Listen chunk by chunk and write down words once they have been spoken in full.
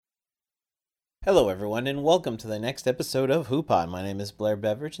Hello, everyone, and welcome to the next episode of HooPod. My name is Blair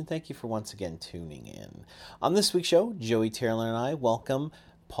Beveridge, and thank you for once again tuning in. On this week's show, Joey Taylor and I welcome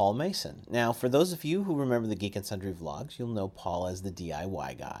Paul Mason. Now, for those of you who remember the Geek and Sundry vlogs, you'll know Paul as the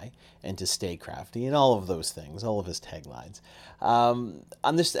DIY guy and to stay crafty and all of those things, all of his taglines. On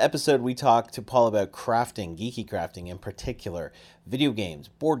this episode, we talk to Paul about crafting, geeky crafting in particular, video games,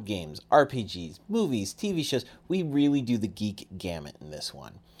 board games, RPGs, movies, TV shows. We really do the geek gamut in this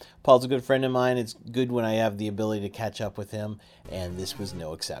one. Paul's a good friend of mine. It's good when I have the ability to catch up with him, and this was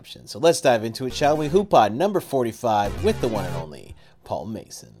no exception. So let's dive into it, shall we? HooPod number 45 with the one and only Paul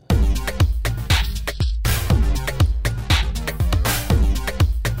Mason.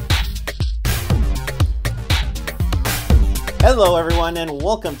 Hello, everyone, and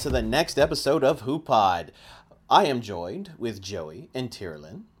welcome to the next episode of HooPod. I am joined with Joey and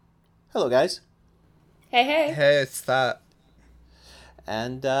Tyrlin. Hello, guys. Hey, hey. Hey, it's that.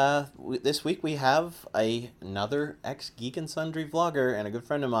 And this week we have another ex-Geek and Sundry vlogger and a good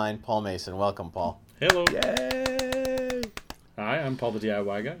friend of mine, Paul Mason. Welcome, Paul. Hello. Yay! Hi, I'm Paul the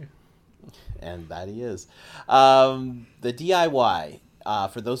DIY guy. And that he is. The DIY,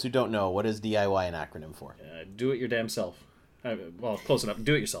 for those who don't know, what is DIY an acronym for? Do it your damn self. Well, close enough.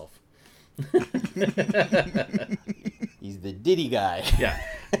 Do it yourself. He's the Diddy guy. Yeah.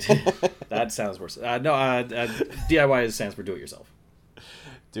 That sounds worse. DIY stands for do it yourself.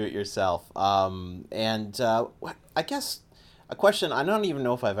 Do it yourself. I guess a question, I don't even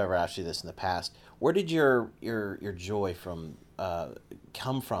know if I've ever asked you this in the past. Where did your joy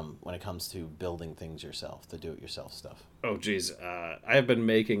come from when it comes to building things yourself, the do-it-yourself stuff? Oh, geez. I've been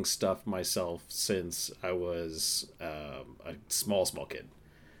making stuff myself since I was a small kid.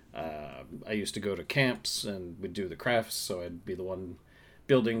 I used to go to camps and we'd do the crafts, so I'd be the one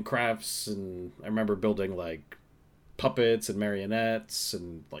building crafts, and I remember building, like, puppets and marionettes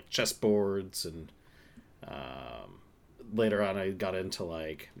and like chessboards, and later on I got into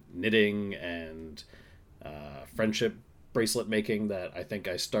like knitting and friendship bracelet making that I think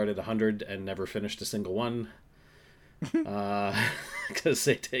I started 100 and never finished a single one because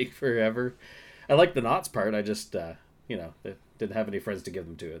they take forever. I like the knots part. I just didn't have any friends to give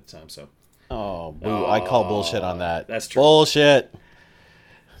them to at the time. So I call bullshit on that. That's true. Bullshit.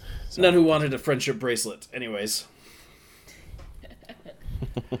 None who wanted a friendship bracelet anyways.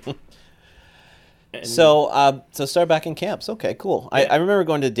 So start back in camps. Okay, cool. Yeah. I remember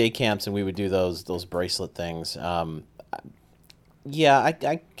going to day camps and we would do those bracelet things. I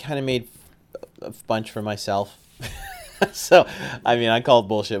kind of made a bunch for myself. So, I mean, I called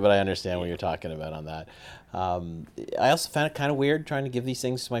bullshit, but I understand what you're talking about on that. I also found it kind of weird trying to give these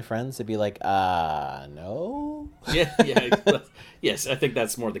things to my friends. They'd be like, no? Yeah. Yes, I think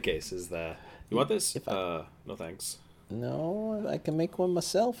that's more the case, is that, you want this? No thanks. No, I can make one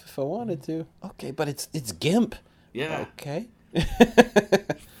myself if I wanted to. Okay, but it's GIMP. Yeah. Okay. I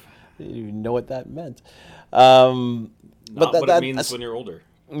didn't even know what that meant. But what it means when you're older.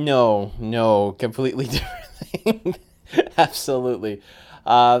 No, completely different thing. Absolutely.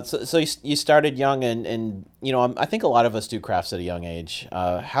 So you started young, and I think a lot of us do crafts at a young age.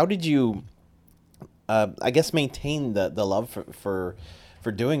 How did you, I guess, maintain the love for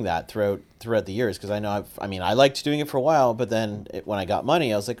doing that throughout the years? Because I know I liked doing it for a while, but then when I got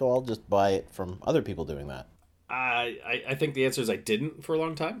money, I was like, I'll just buy it from other people doing that. I think the answer is I didn't for a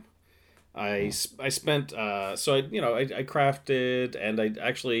long time. I spent I crafted, and I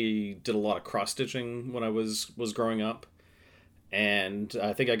actually did a lot of cross stitching when I was growing up, and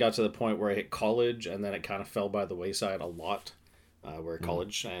I think I got to the point where I hit college, and then it kind of fell by the wayside a lot, where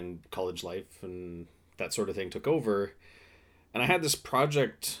college and college life and that sort of thing took over. And I had this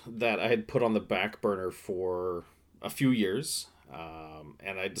project that I had put on the back burner for a few years,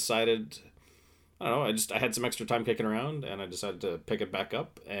 and I decided, I don't know, I had some extra time kicking around, and I decided to pick it back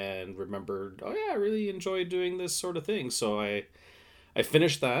up and remembered, I really enjoy doing this sort of thing. So I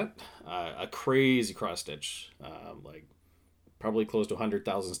finished that, a crazy cross stitch, like probably close to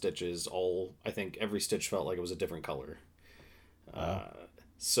 100,000 stitches. I think every stitch felt like it was a different color.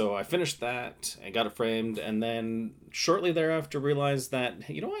 So I finished that and got it framed, and then shortly thereafter realized that,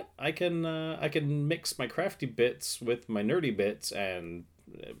 you know what, I can mix my crafty bits with my nerdy bits, and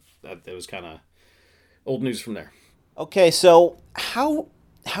that was kind of old news from there. Okay, so how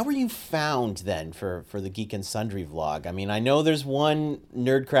were you found then for the Geek and Sundry vlog? I mean, I know there's one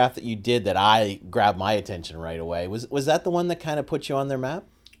nerd craft that you did that I grabbed my attention right away. Was that the one that kind of put you on their map?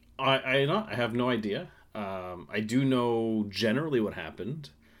 I have no idea. I do know generally what happened.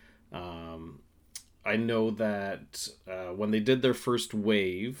 I know that when they did their first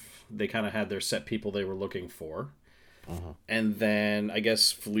wave, they kind of had their set people they were looking for. And then I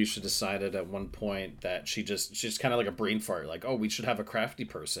guess Felicia decided at one point that she's kind of like a brain fart, like, oh, we should have a crafty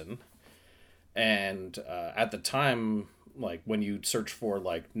person. And at the time, like when you search for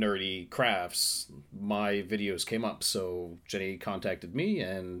like nerdy crafts, my videos came up. So Jenny contacted me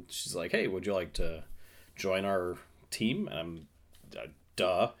and she's like, hey, would you like to join our team? And I'm,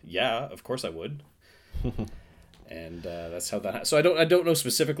 duh, yeah, of course I would. And that's how that. So I don't know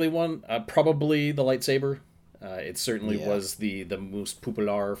specifically one. Probably the lightsaber. It certainly was the most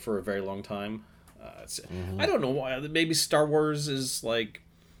popular for a very long time. I don't know why. Maybe Star Wars is like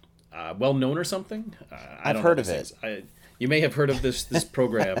well known or something. I've heard of it. You may have heard of this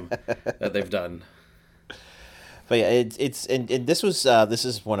program that they've done. But yeah, it's and this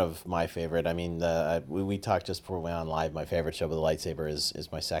is one of my favorite. I mean, we talked just before we went on live. My favorite show with the lightsaber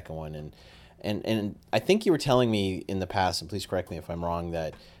is my second one, and I think you were telling me in the past, and please correct me if I'm wrong,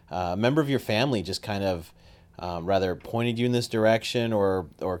 that a member of your family just kind of rather pointed you in this direction, or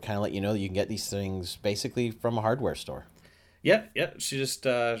kind of let you know that you can get these things basically from a hardware store. Yeah. She just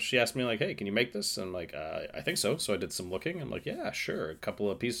she asked me like, "Hey, can you make this?" And I'm like, "I think so." So I did some looking. I'm like, "Yeah, sure." A couple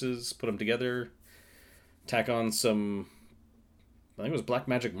of pieces, put them together, tack on some. I think it was black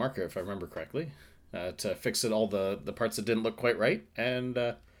magic marker, if I remember correctly, to fix it all the parts that didn't look quite right, and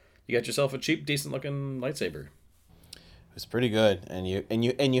you got yourself a cheap, decent looking lightsaber. It was pretty good, and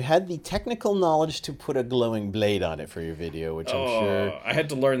you had the technical knowledge to put a glowing blade on it for your video, which I'm sure I had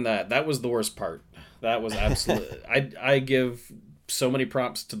to learn that. That was the worst part. That was absolutely. I give so many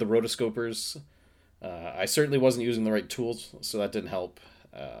props to the rotoscopers. I certainly wasn't using the right tools, so that didn't help.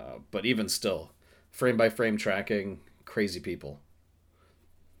 But even still, frame by frame tracking, crazy people.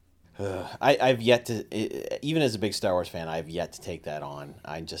 I've yet to, even as a big Star Wars fan, I've yet to take that on.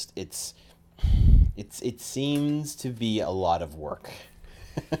 It seems to be a lot of work.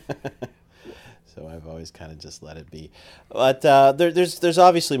 So I've always kind of just let it be. But there's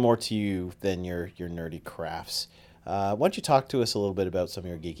obviously more to you than your nerdy crafts. Why don't you talk to us a little bit about some of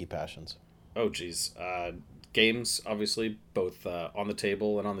your geeky passions? Oh, geez. Games, obviously, both on the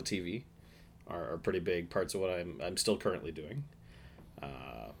table and on the TV, are pretty big parts of what I'm still currently doing.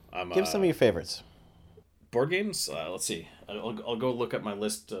 Give us some of your favorites. Board games? Let's see. I'll go look at my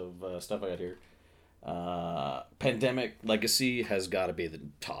list of stuff I got here. Pandemic Legacy has got to be the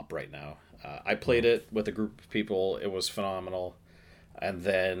top right now. I played it with a group of people. It was phenomenal. And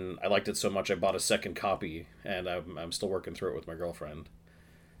then I liked it so much I bought a second copy, and I'm still working through it with my girlfriend.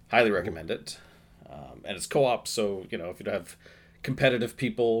 Highly recommend it. And it's co-op, so if you don't have competitive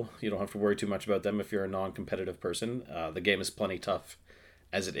people, you don't have to worry too much about them if you're a non-competitive person. The game is plenty tough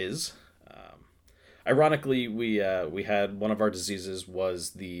as it is. Ironically, we had one of our diseases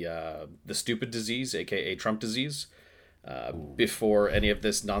was the stupid disease, aka Trump disease, before any of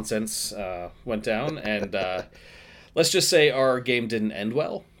this nonsense went down, and let's just say our game didn't end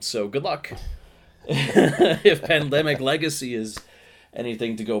well. So good luck if Pandemic Legacy is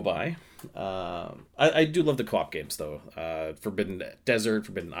anything to go by. I do love the co-op games though. Forbidden Desert,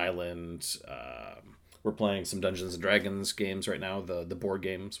 Forbidden Island. We're playing some Dungeons and Dragons games right now, the board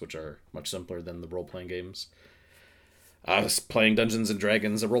games, which are much simpler than the role-playing games. I was playing Dungeons and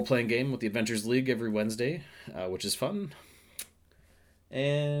Dragons, a role-playing game with the Adventures League every Wednesday, which is fun.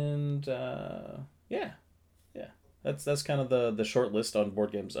 And yeah, that's kind of the short list on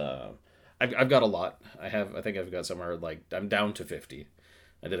board games. I've got a lot. I think I've got somewhere like I'm down to 50.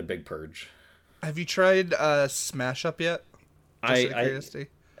 I did a big purge. Have you tried Smash Up yet? Just out of curiosity.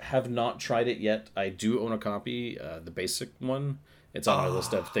 Have not tried it yet. I do own a copy, the basic one. It's on my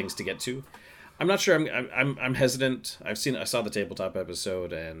list of things to get to. I'm not sure. I'm hesitant. I saw the tabletop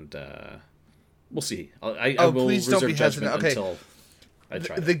episode, and we'll see. I will please don't be judgment hesitant. Okay. until I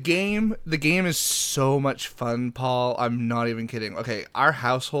try it. The game is so much fun, Paul. I'm not even kidding. Okay, our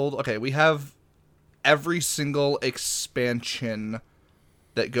household. Okay, we have every single expansion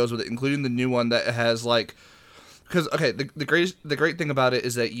that goes with it, including the new one that has like. Because the great thing about it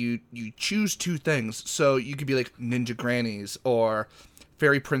is that you choose two things, so you could be like ninja grannies or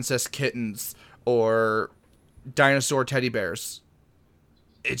fairy princess kittens or dinosaur teddy bears.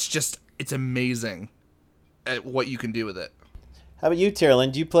 It's amazing at what you can do with it. How about you,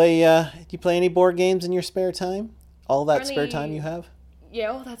 Tyrlyn? Do you play any board games in your spare time? All that spare time you have? Yeah,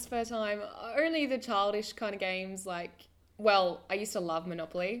 all that spare time. Only the childish kind of games like. Well, I used to love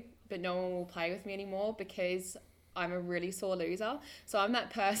Monopoly, but no one will play with me anymore because I'm a really sore loser. So I'm that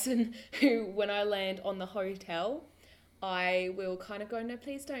person who, when I land on the hotel, I will kind of go, no,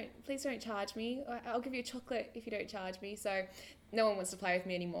 please don't charge me. I'll give you a chocolate if you don't charge me. So no one wants to play with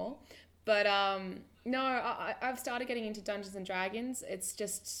me anymore. But no, I've started getting into Dungeons and Dragons.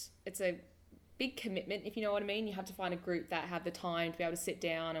 It's a big commitment, if you know what I mean. You have to find a group that have the time to be able to sit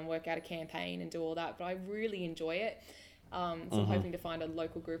down and work out a campaign and do all that. But I really enjoy it. So I'm hoping to find a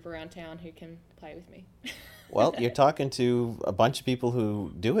local group around town who can play with me. Well, you're talking to a bunch of people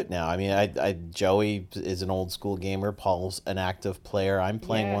who do it now. I mean, Joey is an old school gamer. Paul's an active player. I'm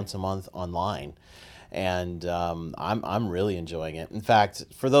playing once a month online, and I'm really enjoying it. In fact,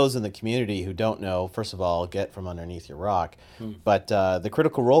 for those in the community who don't know, first of all, get from underneath your rock. But the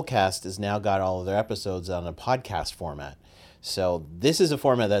Critical Role Cast has now got all of their episodes on a podcast format. So this is a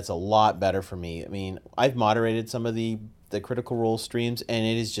format that's a lot better for me. I mean, I've moderated some of the Critical Role streams, and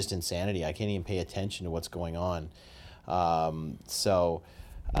it is just insanity. I can't even pay attention to what's going on. So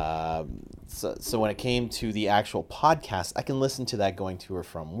when it came to the actual podcast, I can listen to that going to or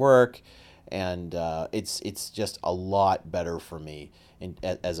from work, and it's just a lot better for me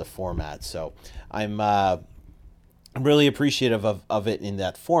as a format. So I'm really appreciative of it in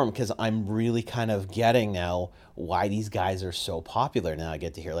that form, because I'm really kind of getting now why these guys are so popular. Now I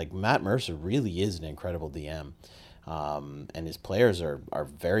get to hear, like, Matt Mercer really is an incredible DM. And his players are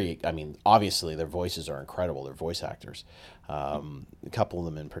very, I mean, obviously their voices are incredible. They're voice actors. A couple of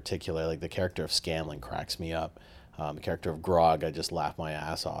them in particular, like the character of Scanlan cracks me up. The character of Grog, I just laugh my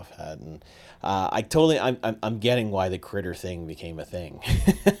ass off at. And I'm getting why the critter thing became a thing,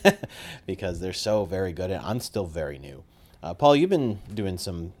 because they're so very good at it. I'm still very new. Paul, you've been doing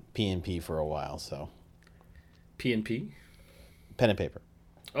some P&P for a while, so. P&P? Pen and paper.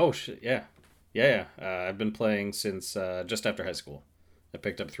 Oh, shit, yeah. Yeah. I've been playing since just after high school. I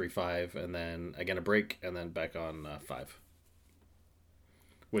picked up 3.5, and then again a break, and then back on 5,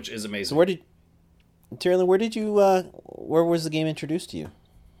 which is amazing. So Tyrell, where was the game introduced to you?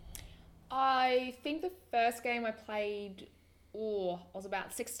 I think the first game I played, I was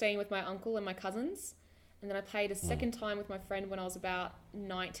about 16 with my uncle and my cousins. And then I played a second time with my friend when I was about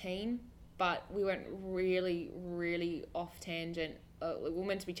 19. But we went really, really off tangent. We were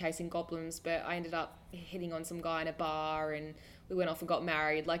meant to be chasing goblins, but I ended up hitting on some guy in a bar, and we went off and got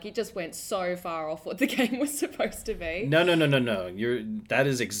married. Like, it just went so far off what the game was supposed to be. No. That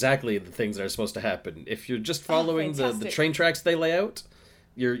is exactly the things that are supposed to happen. If you're just following the train tracks they lay out,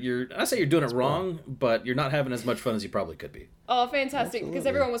 you're I say you're doing it wrong, but you're not having as much fun as you probably could be. Oh, fantastic. Because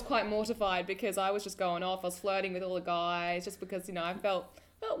everyone was quite mortified because I was just going off. I was flirting with all the guys just because, I felt...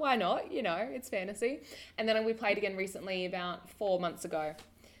 But why not? It's fantasy. And then we played again recently about 4 months ago.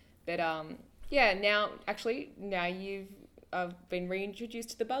 But now you've been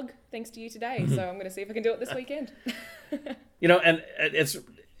reintroduced to the bug thanks to you today. So I'm going to see if I can do it this weekend. And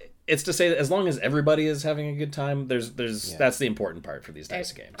it's to say that as long as everybody is having a good time, that's the important part for these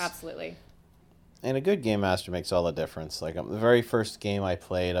types of games. Absolutely. And a good game master makes all the difference. Like, the very first game I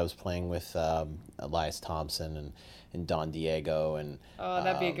played, I was playing with Elias Thompson and Don Diego, and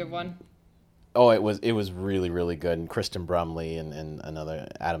that'd be a good one. Oh, it was really, really good. And Kristen Brumley and another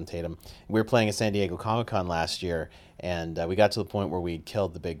Adam Tatum. We were playing at San Diego Comic-Con last year, and we got to the point where we'd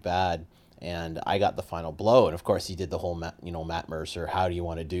killed the big bad, and I got the final blow. And of course, he did the whole Matt Mercer, how do you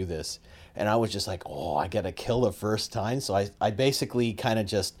want to do this? And I was just like, I got to kill the first time. So I basically kind of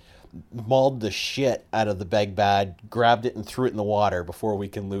just mauled the shit out of the big bad, grabbed it and threw it in the water before we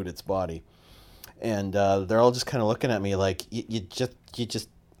can loot its body. And they're all just kind of looking at me like, you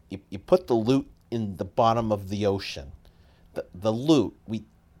put the loot in the bottom of the ocean. The loot,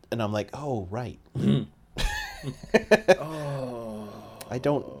 and I'm like, oh, right. Oh. I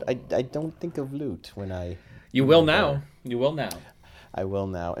don't think of loot when I... You will now. You will now. I will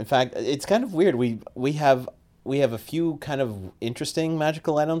now. In fact, it's kind of weird. We have a few kind of interesting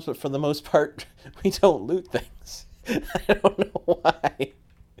magical items, but for the most part, we don't loot things. I don't know why.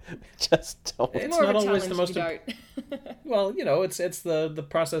 Just don't. It's not always the most. Well, it's the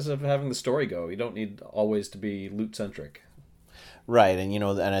process of having the story go. You don't need always to be loot centric. Right, and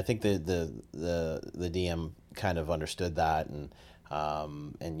and I think the DM kind of understood that, and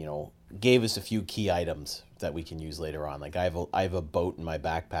gave us a few key items that we can use later on. Like, I have a boat in my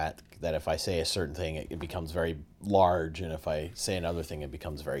backpack that if I say a certain thing, it becomes very large, and if I say another thing, it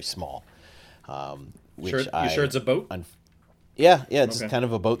becomes very small. Sure it's a boat? Yeah, it's kind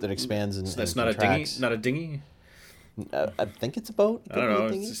of a boat that expands and that's not contracts. Not a dinghy? I think it's a boat. I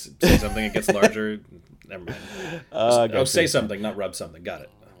don't know. Say something, it gets larger. Never mind. Say something, not rub something. Got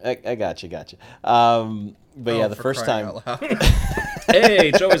it. I got you. But yeah, the first time...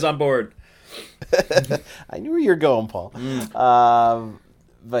 Hey, Joey's on board. I knew where you were going, Paul.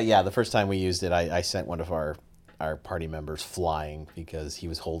 But yeah, the first time we used it, I sent one of our party members flying because he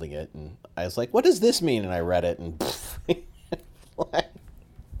was holding it, and I was like, what does this mean? And I read it, and...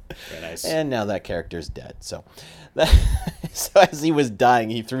 Very Nice. And now that character's dead. So, so as he was dying,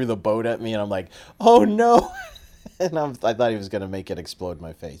 he threw the boat at me, and I'm like, oh no! And I thought he was going to make it explode in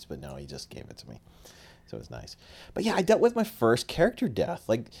my face, but no, he just gave it to me. So it was nice. But yeah, I dealt with my first character death.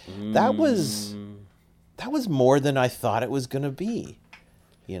 Like, that was more than I thought it was going to be.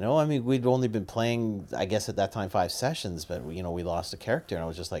 You know, I mean, we'd only been playing, I guess at that time, 5 sessions, but, you know, we lost a character, and I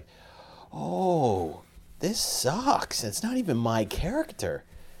was just like, oh, this sucks. It's not even my character.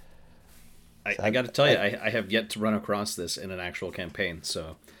 I got to tell you, I have yet to run across this in an actual campaign,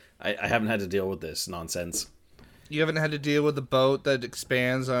 so I haven't had to deal with this nonsense. You haven't had to deal with the boat that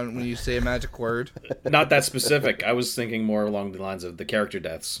expands on when you say a magic word? Not that specific. I was thinking more along the lines of the character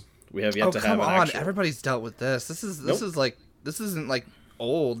deaths. We have yet to have an actual... Everybody's dealt with this. This is like, this isn't like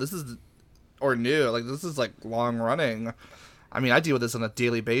old. This is, or new. Like, this is like long running. I mean, I deal with this on a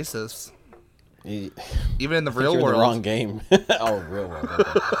daily basis. Even in the real world. You're in the wrong game. Oh, real world.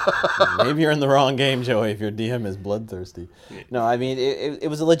 Okay. Maybe you're in the wrong game, Joey, if your DM is bloodthirsty. No, I mean, it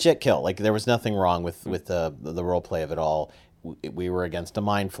was a legit kill. Like, there was nothing wrong with the role play of it all. We were against a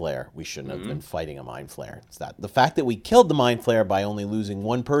mind flayer. We shouldn't have been fighting a mind flayer. It's that. The fact that we killed the mind flayer by only losing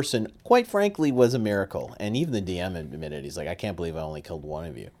one person, quite frankly, was a miracle. And even the DM admitted, he's like, I can't believe I only killed one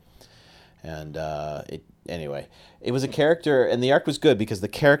of you. And anyway, it was a character, and the arc was good because the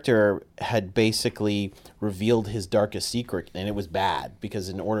character had basically revealed his darkest secret, and it was bad because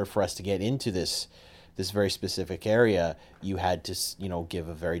in order for us to get into this very specific area, you had to, you know, give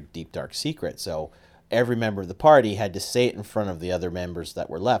a very deep, dark secret. So every member of the party had to say it in front of the other members that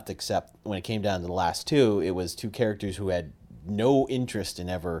were left, except when it came down to the last 2, it was 2 characters who had no interest in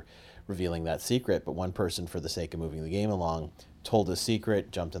ever revealing that secret, but one person, for the sake of moving the game along, told a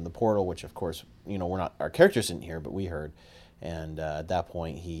secret, jumped in the portal, which of course, you know, our characters didn't hear, but we heard. And at that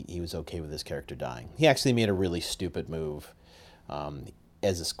point, he was okay with his character dying. He actually made a really stupid move.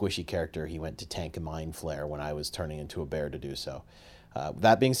 As a squishy character, he went to tank a mind flare when I was turning into a bear to do so.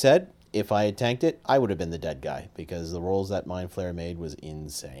 That being said, if I had tanked it, I would have been the dead guy because the rolls that mind flare made was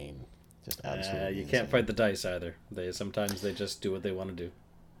insane. Just absolutely you insane. can't fight the dice either. Sometimes they just do what they want to do.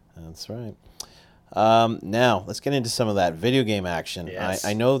 That's right. Now, let's get into some of that video game action. Yes.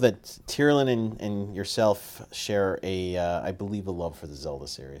 I know that Tyrlin and yourself share I believe, a love for the Zelda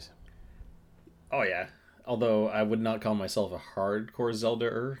series. Oh, yeah. Although I would not call myself a hardcore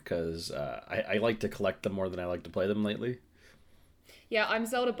Zelda-er, because I like to collect them more than I like to play them lately. Yeah, I'm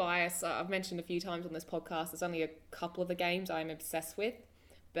Zelda biased. I've mentioned a few times on this podcast, there's only a couple of the games I'm obsessed with,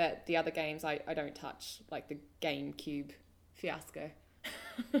 but the other games I don't touch, like the GameCube fiasco.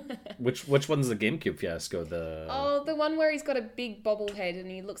 Which one's the GameCube fiasco? The one where he's got a big bobblehead and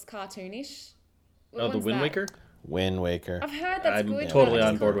he looks cartoonish. The Wind Waker? Wind Waker. I've heard that's I'm good. totally but I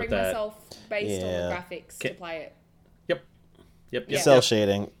on just board can't with bring that. myself based on the graphics to play it. Yep. Yeah. Cell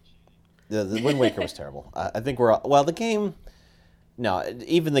shading. The Wind Waker was terrible. I think the game... No,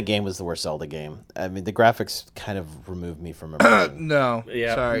 even the game was the worst Zelda game. I mean, the graphics kind of removed me from everything. No.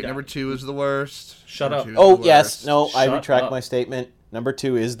 Yeah. Sorry, Yeah. number 2 is the worst. Shut up. Oh, yes. No, I Shut retract up. my statement. Number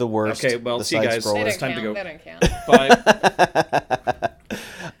 2 is the worst. Okay, well, the see you guys. They side-scroller. don't It's time to count. go. They don't count. Bye.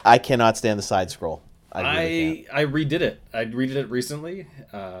 I cannot stand the side scroll. I really can't. I redid it. I redid it recently,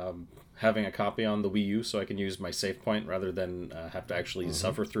 having a copy on the Wii U so I can use my save point rather than have to actually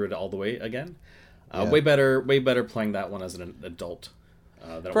suffer through it all the way again. Way better playing that one as an adult.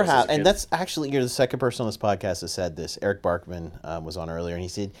 Perhaps, and that's actually, you're the second person on this podcast that said this. Eric Barkman was on earlier, and he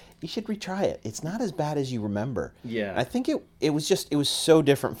said you should retry it. It's not as bad as you remember. Yeah, I think it was so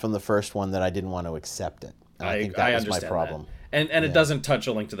different from the first one that I didn't want to accept it. And I think that was my problem. That. And it doesn't touch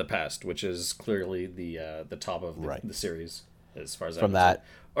A Link to the Past, which is clearly the top of the series as far as from that.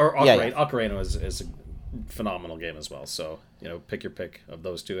 Or Ocarina. Ocarina is a phenomenal game as well. So pick your pick of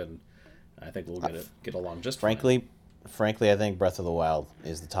those two, and I think we'll get along just fine. Frankly, I think Breath of the Wild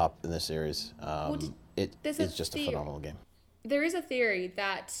is the top in this series. It's just a phenomenal game. There is a theory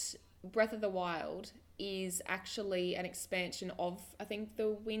that Breath of the Wild is actually an expansion of, I think, the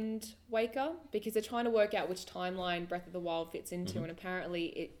Wind Waker, because they're trying to work out which timeline Breath of the Wild fits into, and apparently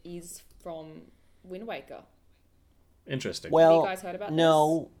it is from Wind Waker. Interesting. Have Well, you guys heard about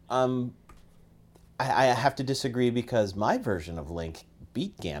this? I have to disagree because my version of Link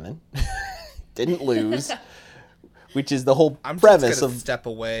beat Ganon, didn't lose. Which is the whole premise just of... step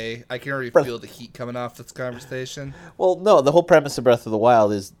away. I can already feel the heat coming off this conversation. Well, no, the whole premise of Breath of the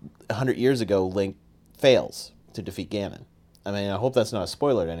Wild is 100 years ago, Link fails to defeat Ganon. I mean, I hope that's not a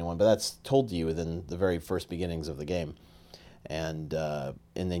spoiler to anyone, but that's told to you within the very first beginnings of the game. And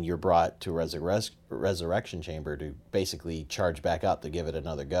then you're brought to a resurrection chamber to basically charge back up to give it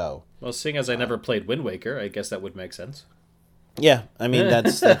another go. Well, seeing as I never played Wind Waker, I guess that would make sense. Yeah, I mean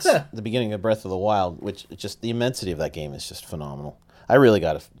that's the beginning of Breath of the Wild, which just the immensity of that game is just phenomenal. I really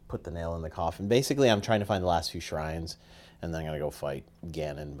got to put the nail in the coffin. Basically, I'm trying to find the last few shrines, and then I'm gonna go fight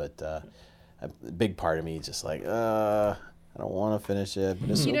Ganon. But a big part of me is just like, I don't want to finish it. But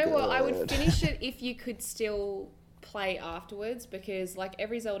it's so You know what? I good. would finish it if you could still play afterwards, because like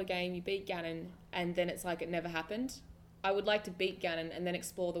every Zelda game, you beat Ganon and then it's like it never happened. I would like to beat Ganon and then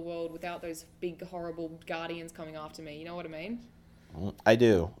explore the world without those big horrible guardians coming after me. You know what I mean? I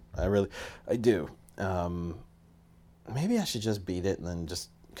do. I do. Maybe I should just beat it and then just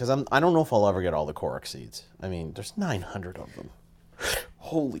because I don't know if I'll ever get all the Korok seeds. I mean, there's 900 of them.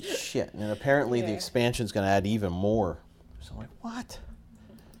 Holy shit! And apparently the expansion's going to add even more. So I'm like, what?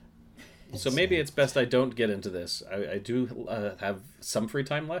 So maybe it's best I don't get into this. I do have some free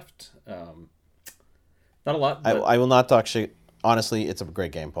time left. Not a lot. But... I will not talk shit. Honestly, it's a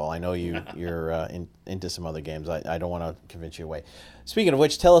great game, Paul. I know you're into some other games. I don't want to convince you away. Speaking of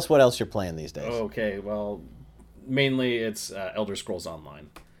which, tell us what else you're playing these days. Okay, well, mainly it's Elder Scrolls Online.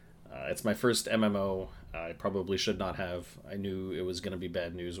 It's my first MMO. I probably should not have. I knew it was going to be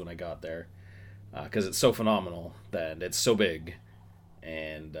bad news when I got there because it's so phenomenal that it's so big,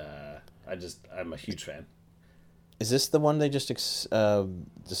 and I'm a huge fan. Is this the one they just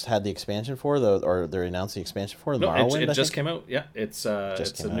had the expansion for, or they announced the expansion for? No, Morrowind, it just came out. Yeah, it's a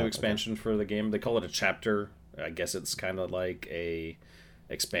new out, expansion for the game. They call it a chapter. I guess it's kind of like a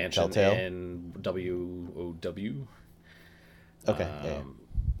expansion Telltale? in WoW. Okay. Yeah.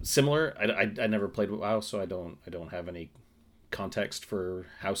 Similar. I never played WoW, so I don't have any context for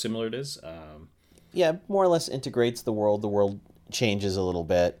how similar it is. Yeah, more or less integrates the world. The world changes a little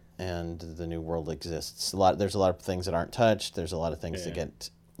bit, and the new world exists. There's a lot of things that aren't touched. There's a lot of things that get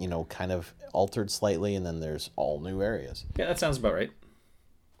kind of altered slightly, and then there's all new areas. Yeah, that sounds about right.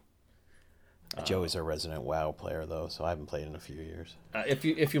 Joey's a resident WoW player though, so I haven't played in a few years.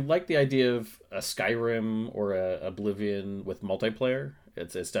 If you like the idea of a Skyrim or a Oblivion with multiplayer,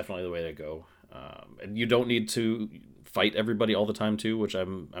 it's definitely the way to go. And you don't need to fight everybody all the time too, which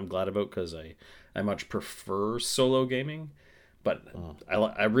I'm glad about because I much prefer solo gaming. But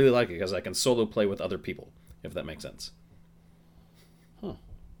I really like it because I can solo play with other people, if that makes sense.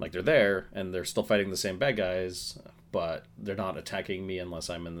 Like they're there and they're still fighting the same bad guys, but they're not attacking me unless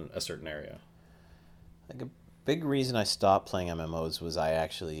I'm in a certain area. Like a big reason I stopped playing MMOs was I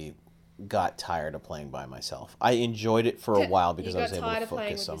actually got tired of playing by myself. I enjoyed it for a while because I was able to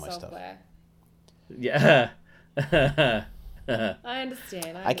focus on my stuff. Blair. Yeah. I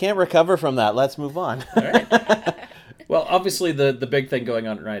understand. I can't recover from that. Let's move on. All right. Well, obviously the big thing going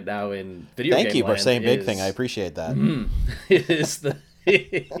on right now in video game Thank you for land saying big thing. I appreciate that. Is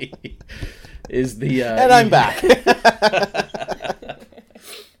the And I'm back.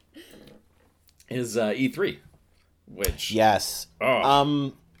 is E3, which Yes. big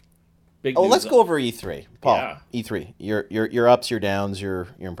Oh, news. let's go over E3, Paul. Yeah. E3. Your ups, your downs, your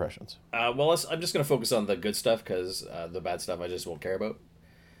impressions. Well, I'm just going to focus on the good stuff because the bad stuff I just won't care about.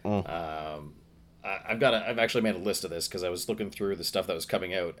 I've actually made a list of this because I was looking through the stuff that was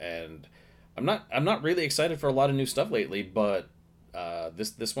coming out, and I'm not really excited for a lot of new stuff lately. But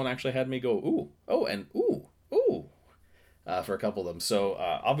this one actually had me go ooh for a couple of them. So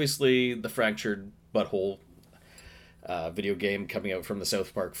obviously the Fractured Butthole video game coming out from the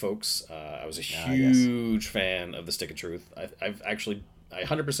South Park folks. I was a huge fan of the Stick of Truth. I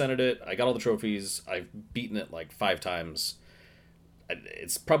 100%ed it. I got all the trophies. I've beaten it like 5 times.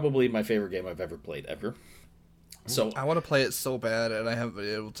 It's probably my favorite game I've ever played ever. So I want to play it so bad, and I haven't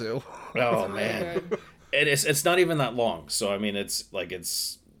been able to. Oh man, it's not even that long. So I mean, it's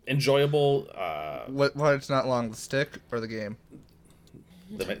enjoyable. Why it's not long? The stick or the game?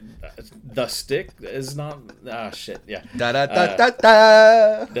 The stick is not. Shit. Yeah. Da da da da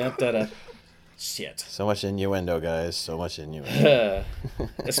da. Da, da, da. Shit. So much innuendo, guys. So much innuendo.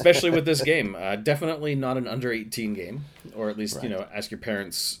 Especially with this game. Definitely not an under 18 game. Or at least, Right. Ask your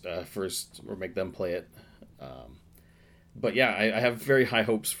parents first or make them play it. But yeah, I have very high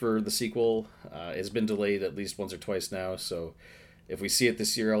hopes for the sequel. It's been delayed at least once or twice now. So if we see it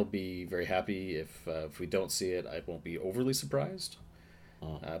this year, I'll be very happy. If we don't see it, I won't be overly surprised.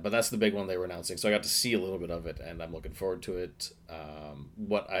 But that's the big one they were announcing. So I got to see a little bit of it, and I'm looking forward to it.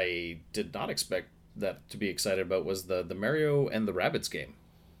 What I did not expect that to be excited about was the Mario and the Rabbids game.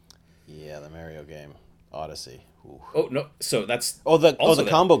 Yeah, the Mario game, Odyssey. Ooh. Oh no! So that's the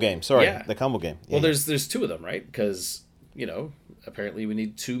combo game. Sorry, Yeah. the combo game. Well, there's 2 of them, right? Because apparently we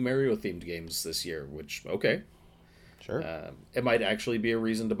need 2 Mario themed games this year. Which sure. It might actually be a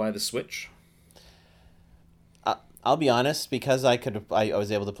reason to buy the Switch. I'll be honest, because I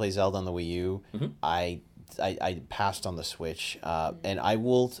was able to play Zelda on the Wii U. I I passed on the Switch, and I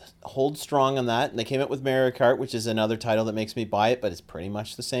will hold strong on that. And they came out with Mario Kart, which is another title that makes me buy it, but it's pretty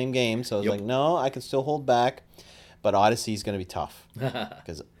much the same game. So I was like, no, I can still hold back. But Odyssey is going to be tough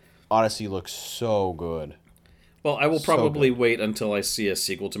because Odyssey looks so good. Well, I will probably wait until I see a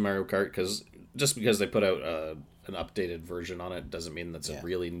sequel to Mario Kart, because just because they put out an updated version on it doesn't mean that's a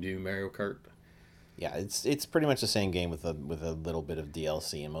really new Mario Kart. Yeah, it's pretty much the same game with a little bit of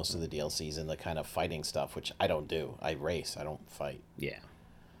DLC, and most of the DLCs and the kind of fighting stuff, which I don't do. I race, I don't fight. Yeah.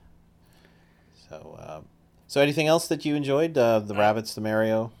 So anything else that you enjoyed? The Rabbids, the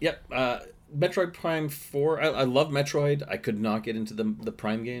Mario? Yep. Metroid Prime 4. I love Metroid. I could not get into the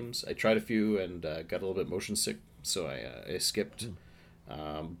Prime games. I tried a few and got a little bit motion sick, so I skipped.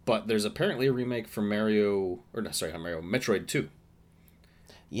 But there's apparently a remake for Metroid 2.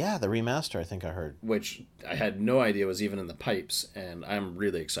 Yeah, the remaster, I think I heard. Which I had no idea was even in the pipes, and I'm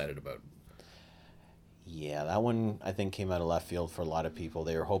really excited about. Yeah, that one I think came out of left field for a lot of people.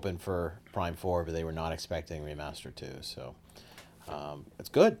 They were hoping for Prime 4, but they were not expecting remaster 2, so... it's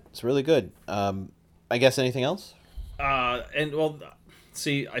good. It's really good. I guess anything else?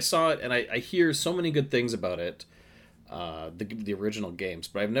 See, I saw it, and I hear so many good things about it, the original games,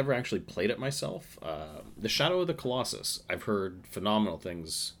 but I've never actually played it myself. The Shadow of the Colossus, I've heard phenomenal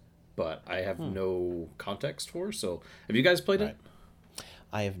things, but I have no context for. So, have you guys played it?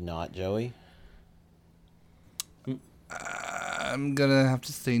 I have not, Joey. I'm gonna have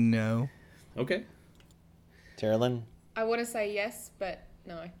to say no. Okay. Terrelyn? I want to say yes, but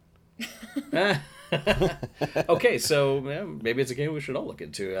no. Okay, so maybe it's a game we should all look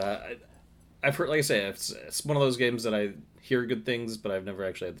into. I've heard, like I say, it's one of those games that I hear good things, but I've never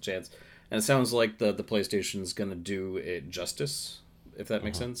actually had the chance. And it sounds like the PlayStation's going to do it justice, if that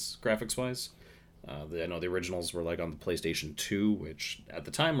makes sense, graphics-wise. I know the originals were like on the PlayStation 2, which at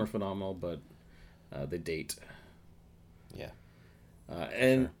the time were phenomenal, but they date. Yeah.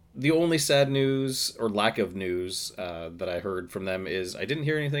 And the only sad news, or lack of news, that I heard from them is I didn't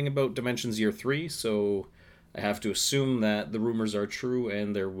hear anything about Dimensions Year 3, so I have to assume that the rumors are true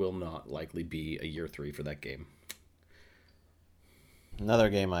and there will not likely be a Year 3 for that game. Another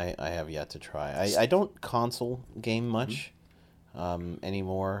game I have yet to try. I don't console game much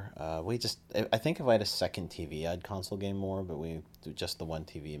anymore. I think if I had a second TV, I'd console game more, but we do just the one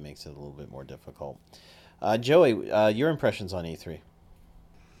TV. It makes it a little bit more difficult. Joey, your impressions on E3?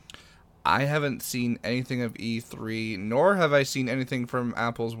 I haven't seen anything of E3, nor have I seen anything from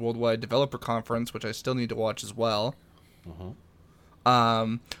Apple's Worldwide Developer Conference, which I still need to watch as well.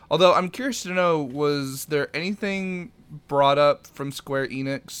 Although I'm curious to know, was there anything brought up from Square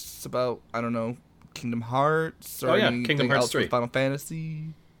Enix about, I don't know, Kingdom Hearts or anything Kingdom Hearts else 3. with Final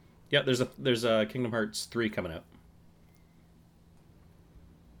Fantasy? Yeah, there's a Kingdom Hearts 3 coming out.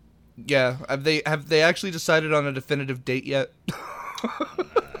 Yeah, have they actually decided on a definitive date yet?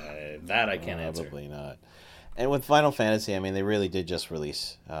 That I can't answer. Probably not. And with Final Fantasy, I mean, they really did just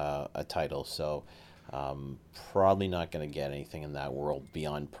release a title, so probably not going to get anything in that world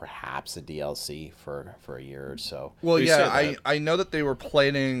beyond perhaps a DLC for a year or so. Well, yeah, I know that they were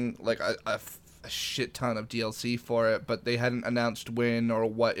planning like a shit ton of DLC for it, but they hadn't announced when or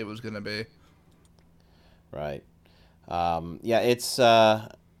what it was going to be. Right. It's...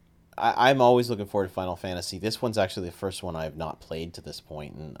 I'm always looking forward to Final Fantasy. This one's actually the first one I have not played to this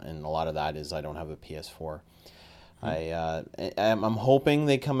point, and a lot of that is I don't have a PS4. I'm hoping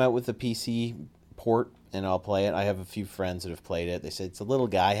they come out with a PC port, and I'll play it. I have a few friends that have played it. They said it's a little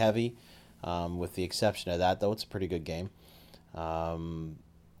guy-heavy. With the exception of that, though, it's a pretty good game. I've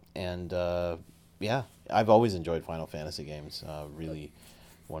always enjoyed Final Fantasy games. Really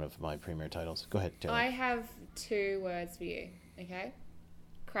one of my premier titles. Go ahead, Taylor. I have 2 words for you, okay?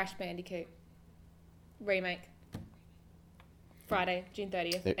 Crash Bandicoot. Remake. Friday, June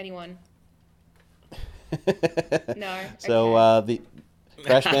 30th. Anyone? No. So okay. The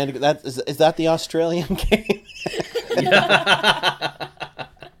Crash Bandicoot, is that the Australian game?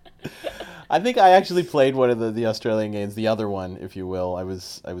 I think I actually played one of the Australian games, the other one, if you will. I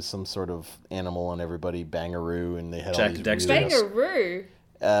was some sort of animal and everybody bangaroo, and they had Jack all these Dexter. Bangaroo?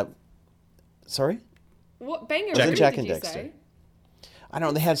 Sorry? What Bangaroo Was it Jack did and you Dexter? say? I don't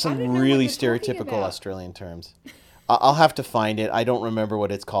know. They had I some don't know really what you're talking stereotypical about. Australian terms. I'll have to find it. I don't remember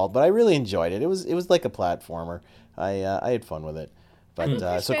what it's called, but I really enjoyed it. It was like a platformer. I had fun with it.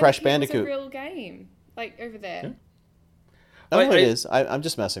 But so Crash Bandicoot. It's a real game, like over there. Yeah. Oh, Well, it is. I'm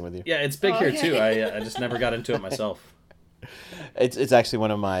just messing with you. Yeah, it's big Oh, here okay. too. I just never got into it myself. It's actually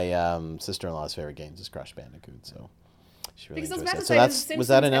one of my sister-in-law's favorite games is Crash Bandicoot. So, She really Because I was enjoys about to that. say, So there's a was Simpsons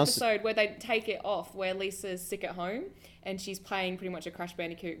that announced? episode where they take it off, where Lisa's sick at home, and she's playing pretty much a Crash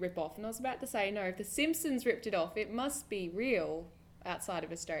Bandicoot rip-off. And I was about to say, no, if the Simpsons ripped it off, it must be real outside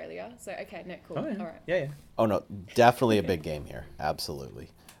of Australia. So, okay, no, cool. Oh, yeah. All right. Yeah. Oh no, definitely a big game here.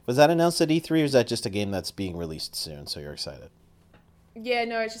 Absolutely. Was that announced at E3, or is that just a game that's being released soon? So you're excited? Yeah,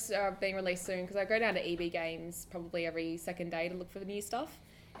 no, it's just being released soon because I go down to EB Games probably every second day to look for the new stuff.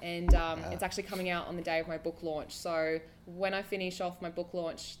 And it's actually coming out on the day of my book launch. So when I finish off my book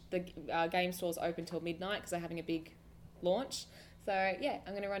launch, the game store's open till midnight because they're having a big launch. So yeah,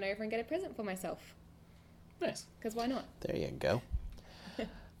 I'm going to run over and get a present for myself. Nice. Because why not? There you go.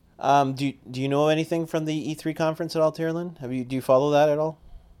 Do you know anything from the E3 conference at all, Tyrlin? Do you follow that at all?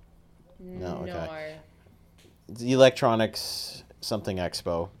 No. Okay. The Electronics something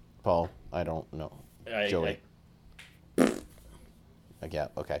Expo, Paul. I don't know. Joey. Yeah.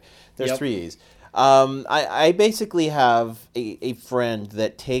 Okay. There's 3 E's. I basically have a friend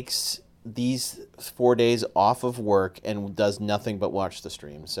that takes these 4 days off of work and does nothing but watch the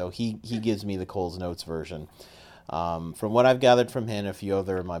stream. So he gives me the Coles Notes version. From what I've gathered from him and a few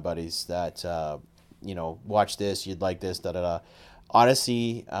other of my buddies that, watch this, you'd like this, da-da-da.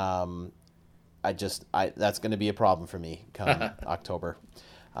 Odyssey, that's going to be a problem for me come October.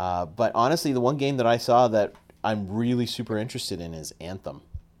 But honestly, the one game that I saw that I'm really super interested in is Anthem.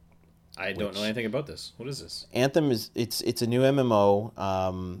 I don't know anything about this. What is this? Anthem it's a new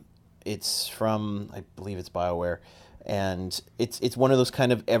MMO. It's from, I believe it's BioWare, and it's one of those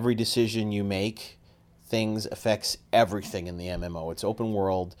kind of every decision you make things affects everything in the MMO. It's open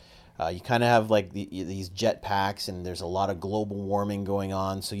world. You kind of have like these jetpacks, and there's a lot of global warming going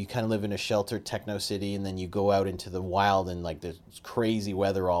on. So you kind of live in a sheltered techno city, and then you go out into the wild, and like there's crazy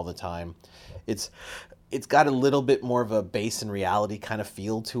weather all the time. It's got a little bit more of a base in reality kind of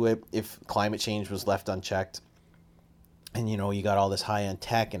feel to it if climate change was left unchecked. And you got all this high-end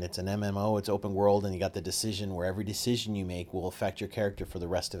tech, and it's an MMO, it's open world, and you got the decision where every decision you make will affect your character for the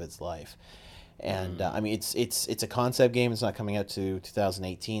rest of its life. And I mean, it's a concept game. It's not coming out to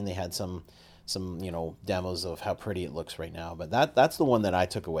 2018. They had some demos of how pretty it looks right now. But that's the one that I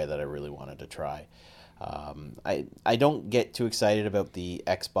took away that I really wanted to try. I don't get too excited about the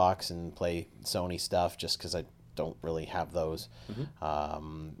Xbox and play Sony stuff just because I don't really have those.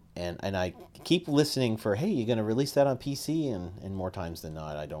 Mm-hmm. And I keep listening for, hey, you're going to release that on PC? And more times than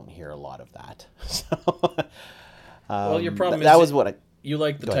not, I don't hear a lot of that. So, well, your problem is that was what I... You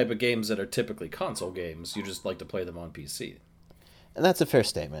like the type of games that are typically console games. You just like to play them on PC. And that's a fair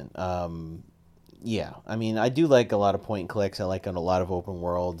statement. Yeah, I mean, I do like a lot of point and clicks. I like a lot of open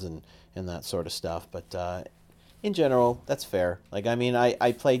worlds and that sort of stuff. But in general, that's fair. Like, I mean,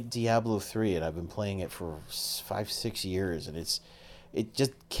 I played Diablo 3, and I've been playing it for 5-6 years, and it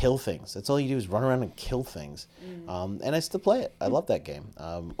just kill things. That's all you do is run around and kill things. And I still play it. I love that game.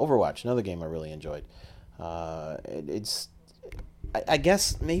 Overwatch, another game I really enjoyed. I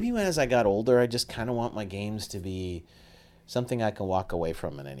guess maybe as I got older, I just kind of want my games to be something I can walk away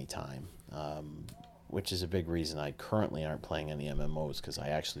from at any time, which is a big reason I currently aren't playing any MMOs, because I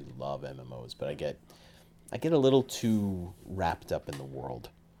actually love MMOs, but I get a little too wrapped up in the world.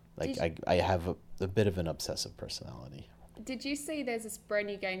 Like I have a bit of an obsessive personality. Did you see there's this brand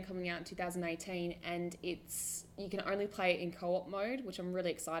new game coming out in 2018, and you can only play it in co-op mode, which I'm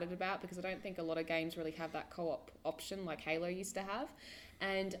really excited about because I don't think a lot of games really have that co-op option like Halo used to have.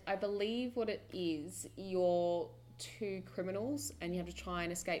 And I believe what it is, you're 2 criminals and you have to try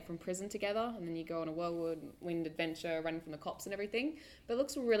and escape from prison together, and then you go on a whirlwind adventure running from the cops and everything. But it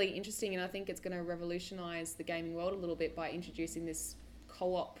looks really interesting, and I think it's going to revolutionize the gaming world a little bit by introducing this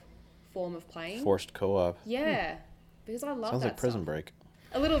co-op form of playing. Forced co-op. Yeah. Because I love Sounds that like Prison stuff. Break.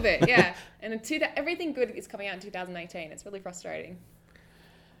 A little bit, yeah. And everything good is coming out in 2018. It's really frustrating.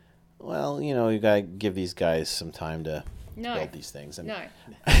 Well, you gotta give these guys some time to build these things. And No.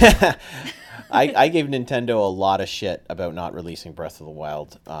 I gave Nintendo a lot of shit about not releasing Breath of the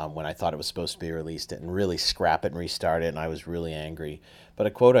Wild when I thought it was supposed to be released, and really scrap it and restart it, and I was really angry. But a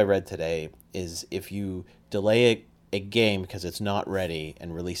quote I read today is, if you delay a game because it's not ready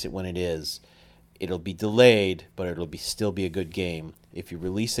and release it when it is, it'll be delayed, but it'll still be a good game. If you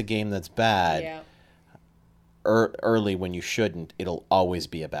release a game that's bad early when you shouldn't, it'll always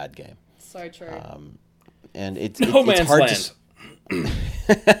be a bad game. So true. And it's Man's hard Land.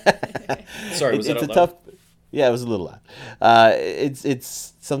 Sorry, was that it's out a loud? tough. Yeah, it was a little loud.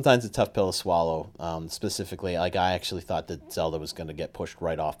 It's sometimes a tough pill to swallow. Specifically, like, I actually thought that Zelda was going to get pushed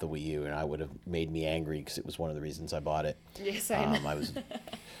right off the Wii U, and I would have made me angry because it was one of the reasons I bought it. Yes, I know.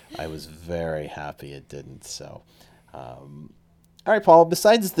 I was very happy it didn't. So, all right, Paul.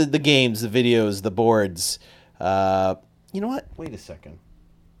 Besides the games, the videos, the boards, You know what? Wait a second.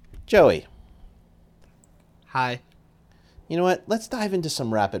 Joey, Hi. you know what? Let's dive into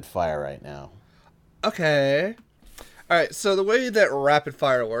some rapid fire right now. Okay. All right, so the way that rapid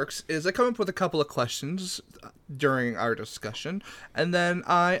fire works is I come up with a couple of questions during our discussion, and then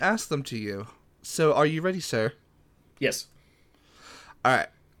I ask them to you. So are you ready, sir? Yes. All right.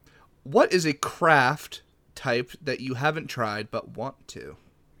 What is a craft type that you haven't tried but want to?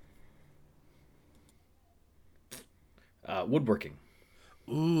 Woodworking.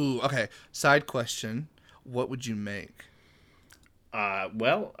 Ooh, okay. Side question. What would you make?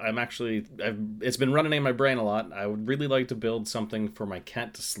 Well, it's been running in my brain a lot. I would really like to build something for my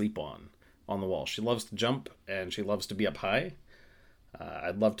cat to sleep on the wall. She loves to jump and she loves to be up high.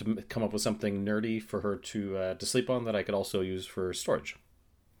 I'd love to come up with something nerdy for her to sleep on that I could also use for storage.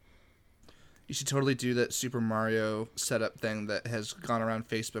 You should totally do that Super Mario setup thing that has gone around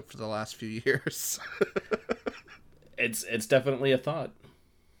Facebook for the last few years. It's definitely a thought.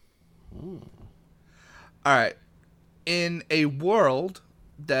 All right. In a world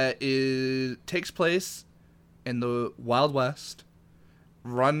that takes place in the Wild West,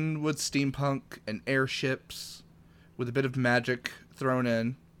 run with steampunk and airships, with a bit of magic thrown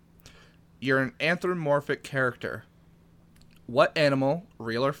in, you're an anthropomorphic character. What animal,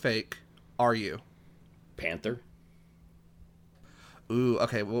 real or fake, are you? Panther. Ooh,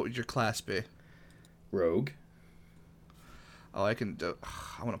 okay. What would your class be? Rogue. Oh, I want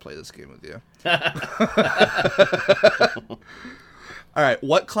to play this game with you. All right.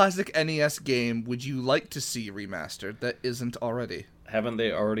 What classic NES game would you like to see remastered that isn't already? Haven't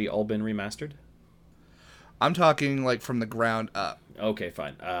they already all been remastered? I'm talking like from the ground up. Okay,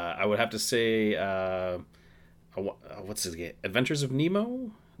 fine. I would have to say, what's his game? Adventures of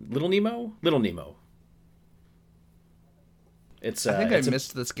Nemo? Little Nemo? Little Nemo. I think I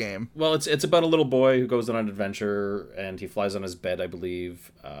missed this game. Well, it's about a little boy who goes on an adventure and he flies on his bed, I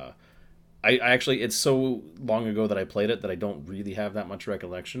believe. I actually, it's so long ago that I played it that I don't really have that much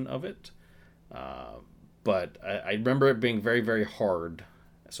recollection of it. But I remember it being very, very hard.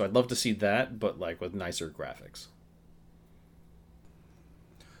 So I'd love to see that, but like with nicer graphics.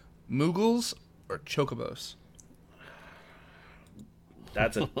 Moogles or Chocobos?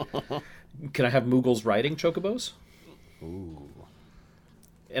 Can I have Moogles riding Chocobos? Ooh.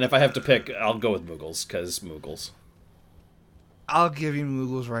 And if I have to pick, I'll go with Moogles, because Moogles. I'll give you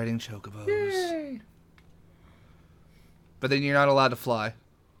Moogles riding Chocobos. Yay! But then you're not allowed to fly.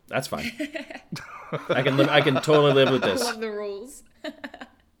 That's fine. I can totally live with I this. love the rules.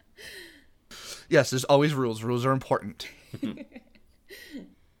 Yes, there's always rules. Rules are important. All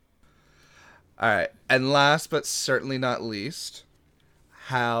right. And last but certainly not least,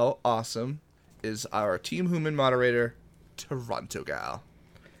 how awesome is our Team Human moderator, Toronto Gal?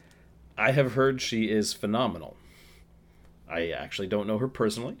 I have heard she is phenomenal. I actually don't know her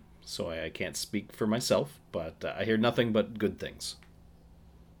personally, so I can't speak for myself, but I hear nothing but good things.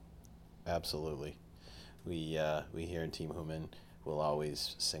 Absolutely. We here in Team Human will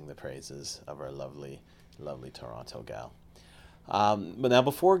always sing the praises of our lovely, lovely Toronto gal. But now,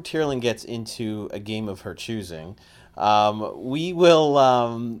 before Tyrlin gets into a game of her choosing, we will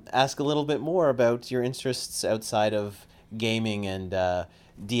ask a little bit more about your interests outside of gaming and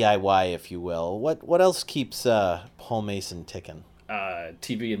DIY, if you will. What else keeps Paul Mason ticking?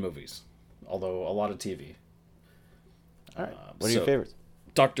 TV and movies, although a lot of TV. All right. What are your favorites?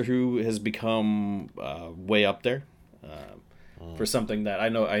 Doctor Who has become way up there for something that I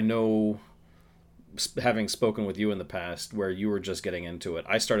know. Having spoken with you in the past, where you were just getting into it,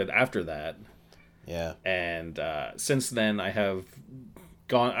 I started after that. Yeah. And since then, I have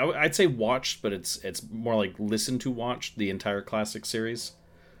gone. I'd say watched, but it's more like listened to watch the entire classic series,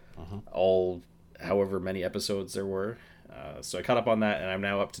 all however many episodes there were. So I caught up on that, and I'm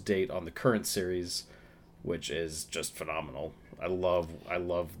now up to date on the current series, which is just phenomenal. I love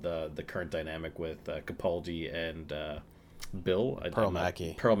the current dynamic with Capaldi and Bill. Pearl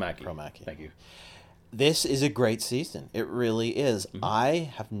Mackie. Pearl Mackie. Thank you. This is a great season. It really is. Mm-hmm.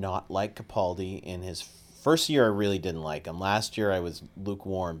 I have not liked Capaldi in his first year. I really didn't like him. Last year I was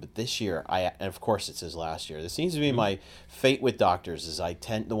lukewarm, but this year and of course it's his last year. This seems to be my fate with doctors. Is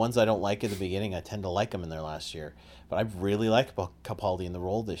the ones I don't like at the beginning, I tend to like them in their last year. But I really like Capaldi in the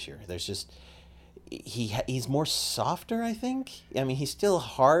role this year. There's just he's more softer, I think. I mean, he's still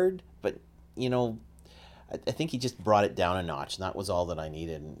hard, but I think he just brought it down a notch, and that was all that I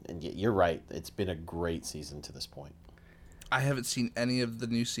needed. And you're right. It's been a great season to this point. I haven't seen any of the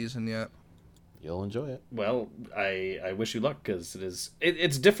new season yet. You'll enjoy it. Well, I wish you luck, because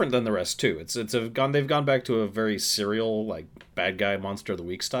it's different than the rest too. They've gone back to a very serial, like, bad guy monster of the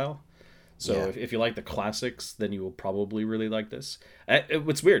week style. So Yeah. if you like the classics, then you will probably really like this.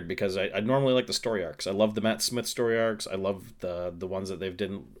 It's weird because I normally like the story arcs. I love the Matt Smith story arcs. I love the ones that they've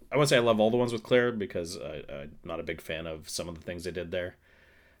didn't. I wouldn't say I love all the ones with Claire because I'm not a big fan of some of the things they did there.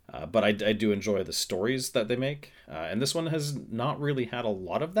 But I do enjoy the stories that they make. And this one has not really had a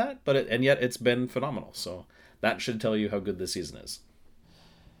lot of that, and yet it's been phenomenal. So that should tell you how good this season is.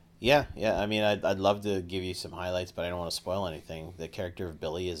 Yeah, yeah. I mean, I'd love to give you some highlights, but I don't want to spoil anything. The character of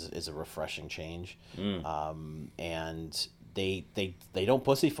Billy is a refreshing change, and they don't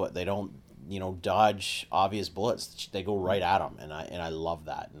pussyfoot. They don't dodge obvious bullets. They go right at them, and I love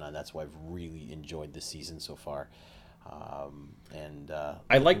that, and that's why I've really enjoyed this season so far.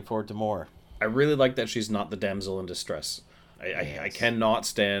 Looking forward to more. I really like that she's not the damsel in distress. I cannot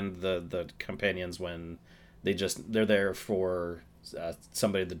stand the companions when they're there for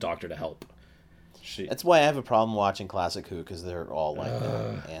somebody, the doctor, to help. That's why I have a problem watching Classic Who, because they're all like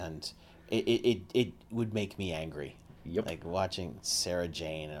that, and it would make me angry. Yep. Like watching Sarah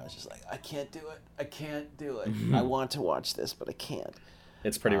Jane, and I was just like, I can't do it. I can't do it. I want to watch this, but I can't.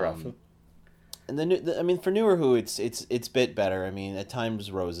 It's pretty rough. And I mean, for newer Who, it's a bit better. I mean, at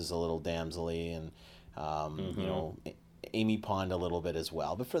times Rose is a little damsely, and Amy Pond a little bit as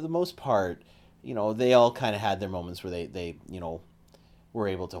well. But for the most part, they all kind of had their moments where they were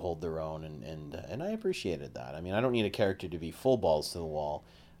able to hold their own, and I appreciated that. I mean, I don't need a character to be full balls to the wall,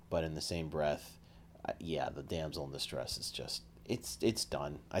 but in the same breath, the damsel in distress is just it's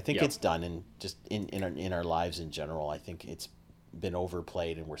done. I think it's done, and just in our lives in general, I think it's been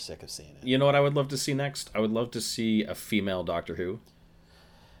overplayed, and we're sick of seeing it. You know what I would love to see next? I would love to see a female Doctor Who.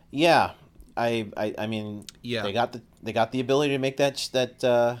 Yeah, I mean, they got the ability to make that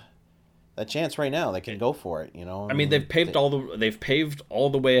chance right now. They can go for it. I mean, they've paved all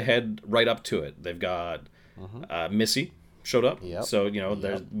the way ahead right up to it. They've got Missy showed up, so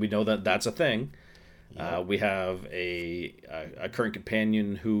we know that that's a thing. Yep. We have a current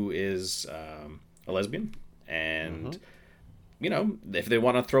companion who is a lesbian, and if they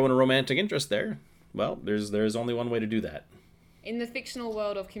want to throw in a romantic interest there, well, there's only one way to do that. In the fictional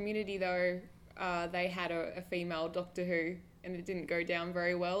world of Community, though, they had a female Doctor Who, and it didn't go down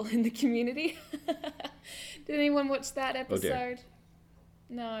very well in the community. Did anyone watch that episode?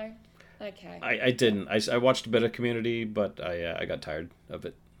 No. Okay. I didn't. I watched a bit of Community, but I got tired of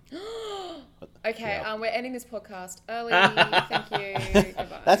it. Okay, we're ending this podcast early. Thank you.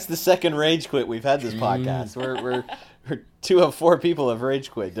 Goodbye. That's the second rage quit we've had this podcast. We're 2 of 4 people have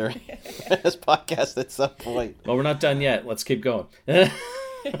rage quit during this podcast at some point. Well, we're not done yet. Let's keep going. 4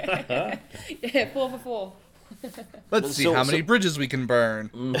 for 4. Let's see how many bridges we can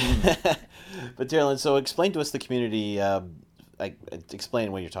burn. But Darylyn, so explain to us the Community.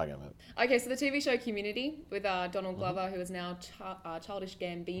 Explain what you're talking about. Okay, so the TV show Community with Donald Glover, who is now Childish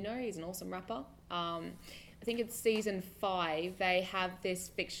Gambino. He's an awesome rapper. I think it's season 5. They have this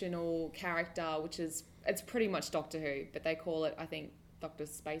fictional character, which it's pretty much Doctor Who, but they call it, I think, Dr.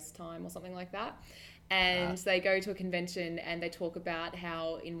 Space Time or something like that. And they go to a convention and they talk about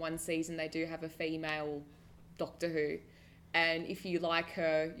how in one season they do have a female Doctor Who. And if you like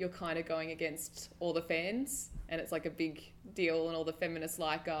her, you're kind of going against all the fans. And it's like a big deal, and all the feminists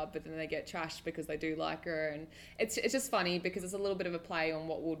like her, but then they get trashed because they do like her. And it's just funny because it's a little bit of a play on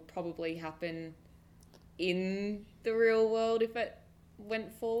what would probably happen in the real world if it went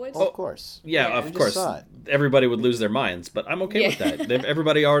forward. Of course. Yeah, of course. Everybody would lose their minds, but I'm okay with that.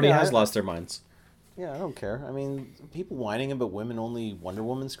 Everybody already has lost their minds. Yeah, I don't care. I mean, people whining about women-only Wonder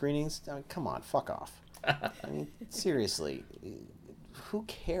Woman screenings, come on, fuck off. I mean, seriously, who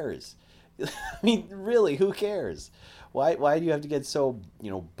cares? I mean, really, who cares? Why do you have to get so,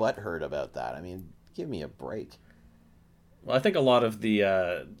 butthurt about that? I mean, give me a break. Well, I think a lot of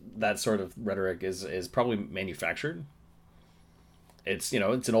the that sort of rhetoric is probably manufactured. It's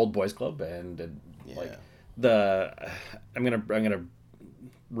it's an old boys club, and like I'm gonna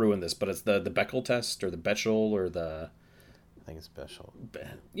ruin this, but it's the Bechdel test or the Bechdel or the. I think it's special.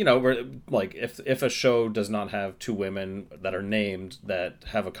 Where like if a show does not have 2 women that are named that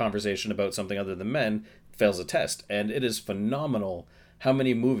have a conversation about something other than men, it fails a test. And it is phenomenal how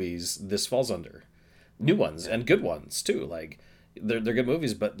many movies this falls under. New ones and good ones too. Like they're good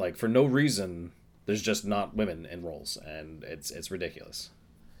movies, but like for no reason there's just not women in roles, and it's ridiculous.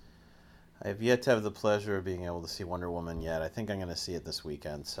 I have yet to have the pleasure of being able to see Wonder Woman yet. I think I'm going to see it this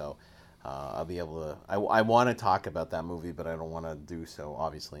weekend, so I'll be able to. I want to talk about that movie, but I don't want to do so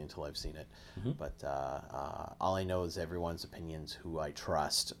obviously until I've seen it. Mm-hmm. But all I know is everyone's opinions, who I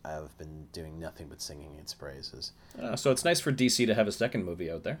trust, have been doing nothing but singing its praises. So it's nice for DC to have a second movie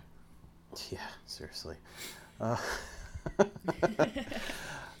out there. Yeah, seriously.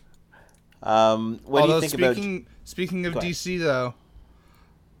 What do you think about? Speaking of Go ahead. DC though,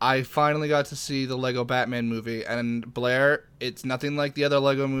 I finally got to see the Lego Batman movie, and Blair, it's nothing like the other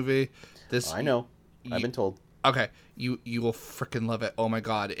Lego movie. This I know. I've been told. Okay, you will freaking love it. Oh my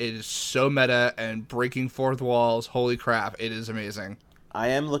god, it is so meta and breaking fourth walls. Holy crap, it is amazing. I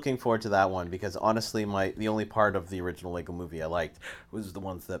am looking forward to that one because honestly, the only part of the original Lego movie I liked was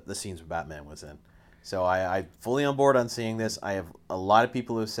the scenes where Batman was in. So I'm fully on board on seeing this. I have a lot of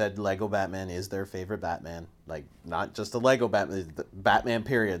people who said Lego Batman is their favorite Batman, like not just the Lego Batman, the Batman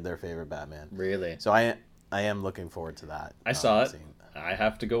period, their favorite Batman. Really? So I am looking forward to that. I saw it. seeing that. I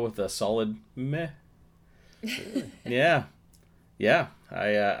have to go with a solid meh. Yeah.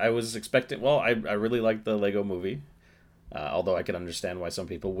 I was expecting. Well, I really liked the Lego movie, although I can understand why some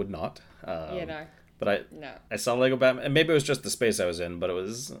people would not. No. But I saw Lego Batman, and maybe it was just the space I was in, but it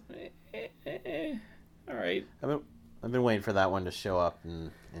was all right. I've been waiting for that one to show up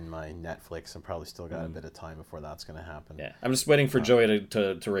in my Netflix. I've probably still got a bit of time before that's going to happen. Yeah, I'm just waiting for Joey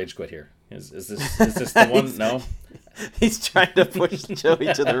to rage quit here. Is this the one? No. He's trying to push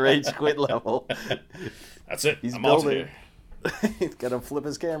Joey to the rage quit level. That's it. He's I'm out building. here. He's got to flip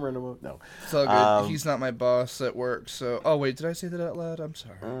his camera in a moment. No. It's all good. He's not my boss at work, so... Oh, wait, did I say that out loud? I'm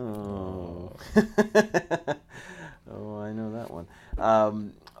sorry. Oh. Oh, I know that one.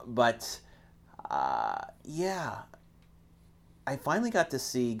 Yeah. I finally got to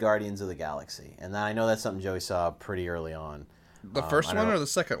see Guardians of the Galaxy, and I know that's something Joey saw pretty early on. The first one or the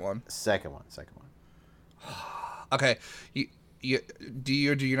second one? Second one. Okay. Do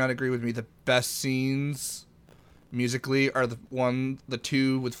you or do you not agree with me? The best scenes musically are the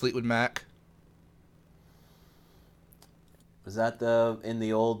two with Fleetwood Mac. Was that in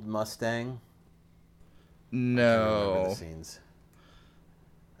the old Mustang? I don't remember No. the scenes.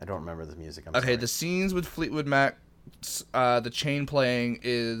 I don't remember the music. I'm Okay, sorry. the scenes with Fleetwood Mac, the chain playing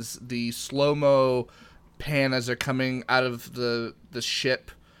is the slow-mo pan as they're coming out of the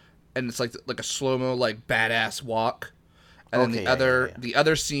ship, and it's like a slow-mo like badass walk. And then the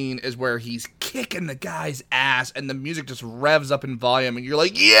other scene is where he's kicking the guy's ass, and the music just revs up in volume, and you're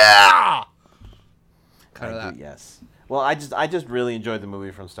like, yeah, kind of that. Yes. Well, I just really enjoyed the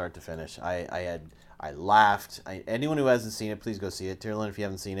movie from start to finish. I laughed. Anyone who hasn't seen it, please go see it. Tyrlin, if you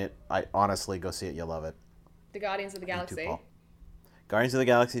haven't seen it, honestly go see it. You'll love it. The Guardians of the You too, Galaxy. Paul. Guardians of the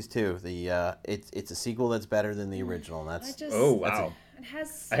Galaxy 2. It's a sequel that's better than the original. And that's Oh wow! It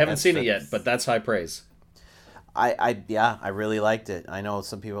has. I haven't seen it yet, but that's high praise. I really liked it. I know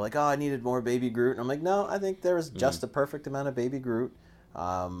some people are like, oh, I needed more Baby Groot. And I'm like, no, I think there was just the perfect amount of Baby Groot.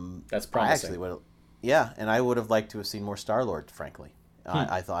 That's promising. I actually would, and I would have liked to have seen more Star-Lord, frankly.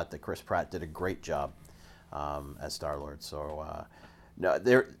 I thought that Chris Pratt did a great job as Star-Lord. So,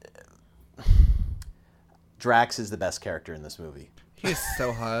 Drax is the best character in this movie. He's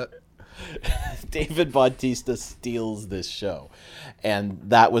so hot. David Bautista steals this show, and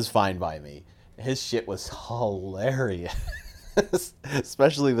that was fine by me. His shit was hilarious.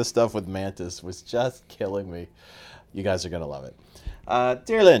 Especially the stuff with Mantis was just killing me. You guys are going to love it.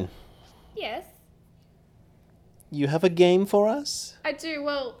 Tyrlin, Yes, you have a game for us? I do.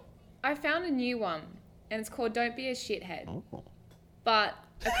 Well, I found a new one, and it's called "Don't Be a Shithead." Oh. But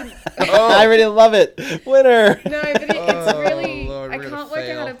I couldn't. I really love it. Winner. No, but it's really. Lord, I we're can't gonna work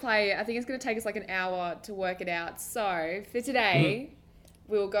out how fail. to play it. I think it's going to take us like an hour to work it out. So for today,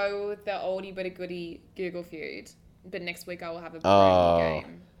 we'll go with the oldie but a goodie Google feud. But next week I will have a brand new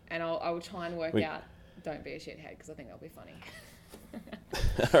game, and I will try and work out "Don't Be a Shithead" because I think that'll be funny.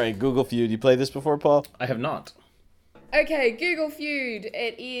 All right, Google Feud. You played this before, Paul? I have not. Okay, Google Feud.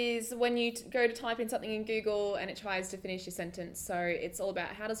 It is when you go to type in something in Google and it tries to finish your sentence. So it's all about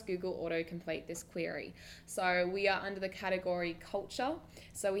how does Google auto-complete this query. So we are under the category culture.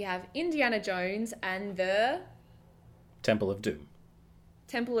 So we have Indiana Jones and the Temple of Doom.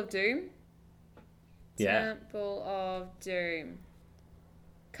 Temple of Doom. Yeah. Temple of Doom.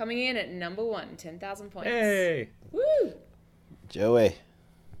 Coming in at number 1, 10,000 points. Hey. Woo! Joey.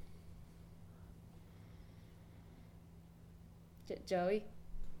 Joey.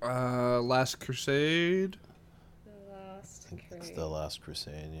 Last Crusade. The Last It's the Last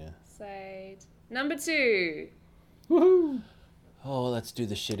Crusade, yeah. Crusade. Number 2. Woohoo! Oh, let's do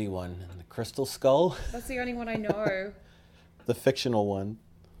the shitty one. The Crystal Skull? That's the only one I know. The fictional one.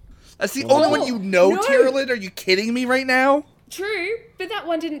 That's the only one you know, no. Tyrlin? Are you kidding me right now? True, but that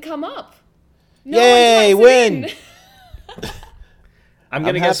one didn't come up. No Yay, one types it win! in. I'm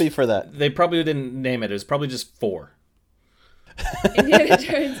gonna I'm guess happy for that. They probably didn't name it. It was probably just 4. Indiana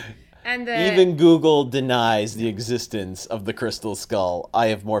Jones and the Even Google denies the existence of the Crystal Skull. I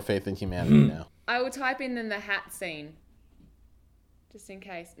have more faith in humanity now. I will type in then the hat scene. Just in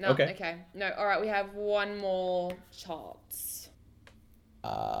case. No, Okay. No, all right, we have one more chance.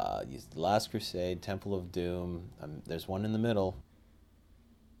 Last Crusade, Temple of Doom. There's one in the middle.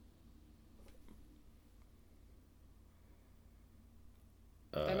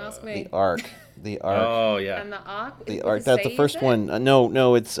 Don't ask me. The Ark. The Ark. Oh yeah. And the Ark? The With Ark. That's the sea, first is it? one.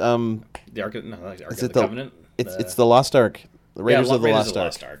 No, it's The Ark. No, not the Ark Is of it the Covenant. It's the Lost Ark. The Raiders of the Raiders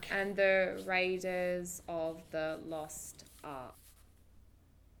Lost Ark. And the Raiders of the Lost Ark.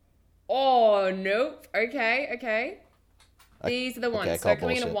 Oh, nope. Okay. These are the ones. I So call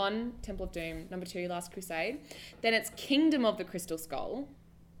coming in at bullshit. 1, Temple of Doom. Number 2, Last Crusade. Then it's Kingdom of the Crystal Skull.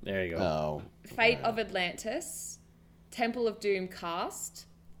 There you go. Oh. Fate of Atlantis. Temple of Doom cast.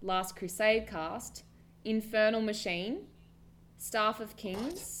 Last Crusade cast. Infernal Machine. Staff of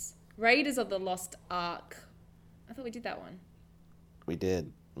Kings. Raiders of the Lost Ark. I thought we did that one. We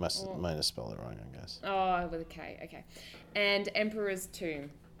did. Might have spelled it wrong, I guess. Oh, with a K. Okay. And Emperor's Tomb.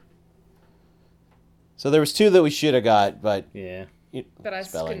 So there was two that we should have got, but Yeah. But I couldn't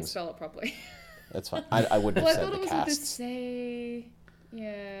spellings. spell it properly. That's fine. I wouldn't Well, I have thought said it the was with the casts. C.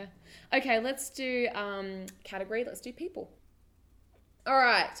 Yeah. Okay, let's do category. Let's do people. All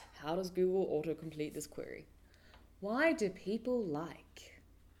right. How does Google autocomplete this query? Why do people like?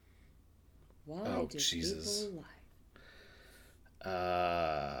 Why Oh, do Jesus. people like?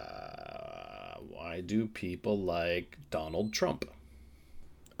 Why do people like Donald Trump?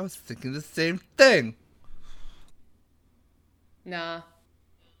 I was thinking the same thing. Nah.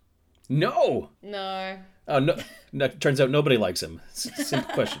 No. No. Oh no. No. Turns out nobody likes him.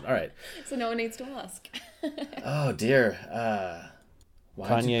 Simple question. All right. So no one needs to ask. Oh dear. Why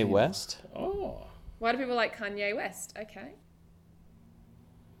do Kanye people- West? Oh. Why do people like Kanye West? Okay.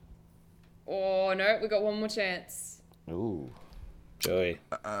 Oh, no. We got one more chance. Ooh. Joey.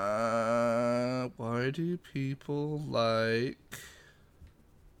 Why do people like...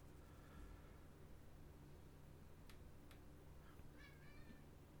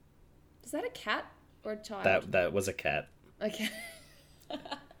 Is that a cat or a child? That was a cat. Okay.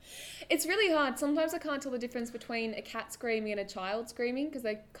 It's really hard. Sometimes I can't tell the difference between a cat screaming and a child screaming because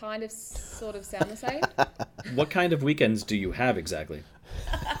they kind of sort of sound the same. What kind of weekends do you have exactly?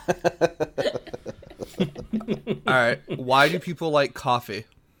 All right. Why do people like coffee?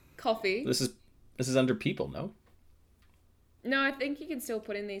 Coffee. This is under people, no? No, I think you can still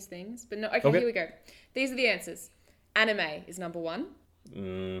put in these things. But no, okay, Okay. here we go. These are the answers. Anime is number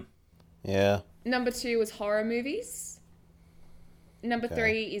 1. Yeah. Number 2 is horror movies. Number Okay.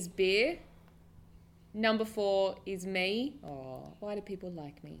 3 is beer. Number 4 is me. Oh, why do people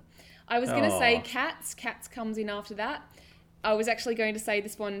like me? I was going to say Aw. cats. Cats comes in after that. I was actually going to say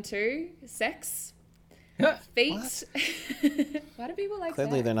this one too. Sex. Feet. Why do people like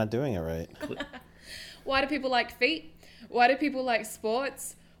Clearly sex? they're not doing it right. Why do people like feet? Why do people like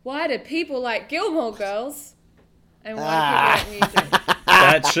sports? Why do people like Gilmore Girls? And why do people like music?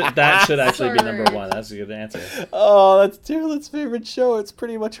 That should actually be number Sorry. 1. That's a good answer. Oh, that's Tyrla's favorite show. It's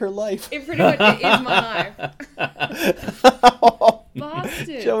pretty much her life. It pretty much is my life.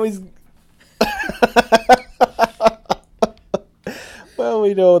 Bastard. Joey's... Well,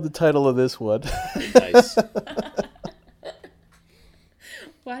 we know the title of this one. Nice.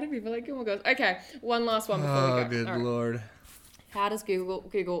 Why do people like Gilmore Girls? Okay, one last one before Oh, we go. good All right. lord. How does Google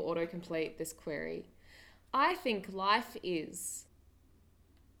autocomplete this query? I think life is.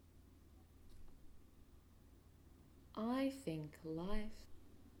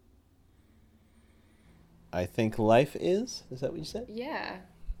 I think life is? Is that what you said? Yeah.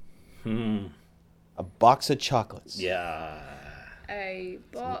 A box of chocolates. Yeah. A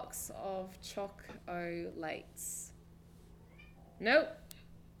box of chocolates. Nope.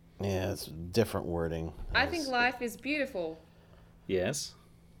 Yeah, it's different wording. I think life is beautiful. Yes.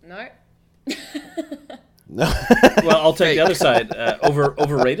 No. No. Well, I'll take the other side.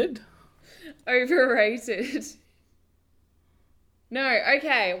 Overrated? Overrated. No.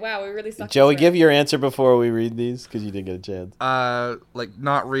 Okay. Wow, we really suck. Joey, give your answer before we read these, because you didn't get a chance. Like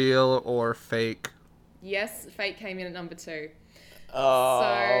not real or fake. Yes, fake came in at number 2.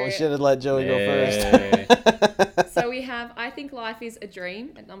 Oh, we So- should have let Joey go first. Hey. So we have I think life is a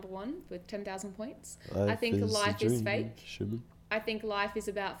dream at number 1 with 10,000 points. I think life is fake. I think life is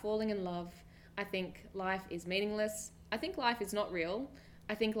about falling in love. I think life is meaningless. I think life is not real.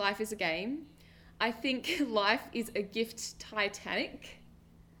 I think life is a game. I think life is a gift Titanic.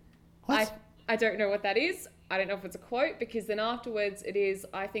 What? I don't know what that is. I don't know if it's a quote because then afterwards it is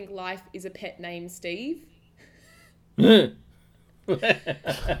I think life is a pet named Steve. Who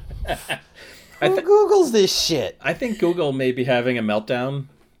Googles this shit? I think Google may be having a meltdown.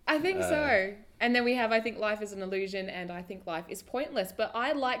 I think so. And then we have, I think life is an illusion, and I think life is pointless. But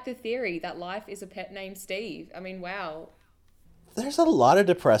I like the theory that life is a pet named Steve. I mean, wow. There's a lot of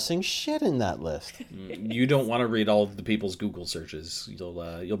depressing shit in that list. You don't want to read all of the people's Google searches.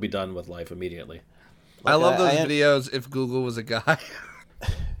 You'll be done with life immediately. I love those videos if Google was a guy.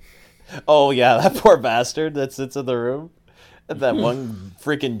 Oh, yeah, that poor bastard that sits in the room. And that one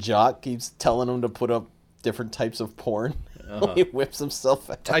freaking jock keeps telling him to put up different types of porn. He whips himself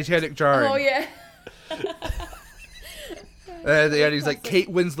out. Titanic jarring. Oh, yeah. And he's like, Kate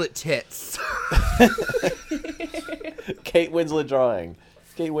Winslet tits. Kate Winslet drawing.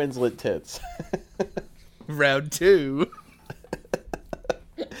 Kate Winslet tits. Round 2.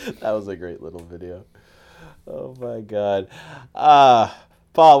 That was a great little video. Oh, my God.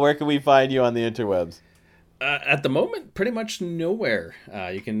 Paul, where can we find you on the interwebs? At the moment, pretty much nowhere.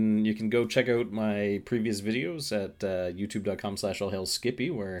 You can go check out my previous videos at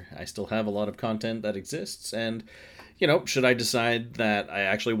youtube.com/allhailskippy, where I still have a lot of content that exists. And, should I decide that I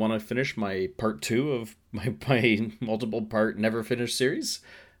actually want to finish my part 2 of my multiple part never finished series,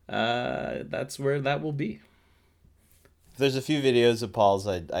 that's where that will be. There's a few videos of Paul's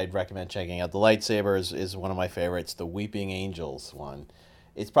I'd recommend checking out. The lightsaber is one of my favorites. The Weeping Angels one.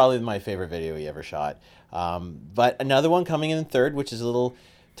 It's probably my favorite video he ever shot. But another one coming in third, which is a little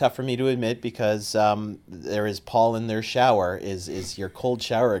tough for me to admit because there is Paul in their shower, is your cold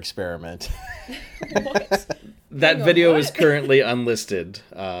shower experiment. What? That video is currently unlisted,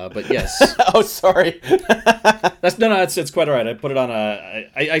 but yes. Oh, sorry. It's quite all right. I put it on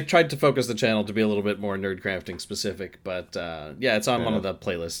I tried to focus the channel to be a little bit more nerd crafting specific, but it's on one of the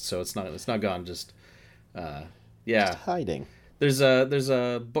playlists, so it's not gone. Just Just hiding. There's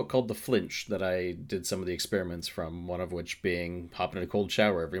a book called The Flinch that I did some of the experiments from, one of which being hopping in a cold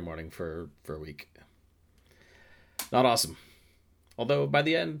shower every morning for a week. Not awesome. Although by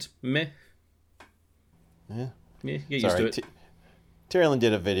the end, meh. Yeah. Get used to it. Tyrellin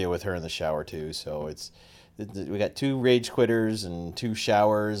did a video with her in the shower too, so we got 2 rage quitters and 2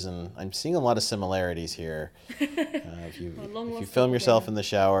 showers, and I'm seeing a lot of similarities here. If you film yourself in the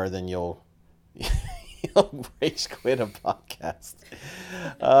shower, then you'll rage quit a podcast.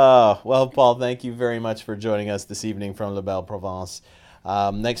 Well, Paul, thank you very much for joining us this evening from La Belle Provence.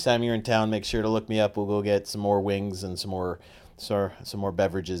 Next time you're in town, make sure to look me up. We'll go get some more wings and some more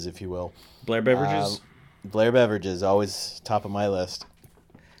beverages, if you will. Blair Beverages? Blair Beverages, always top of my list.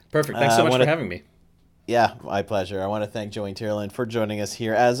 Perfect. Thanks so much for having me. Yeah, my pleasure. I want to thank Joey Tyrellin for joining us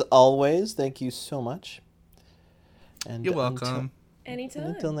here. As always, thank you so much. And you're welcome. Anytime.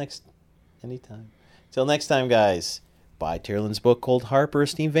 Anytime. Till next time, guys. Buy Tyrellin's book called Harper,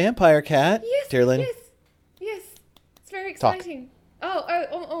 Esteemed Vampire Cat. Yes, Tyrellin. Yes. It's very exciting.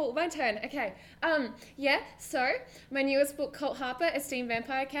 Oh, my turn. Okay. So my newest book called Harper, Esteemed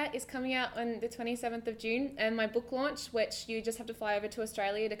Vampire Cat, is coming out on the 27th of June, and my book launch, which you just have to fly over to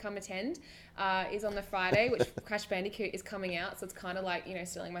Australia to come attend, is on the Friday, which Crash Bandicoot is coming out, so it's kind of like,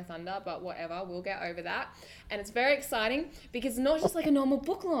 stealing my thunder, but whatever, we'll get over that. And it's very exciting because it's not just like a normal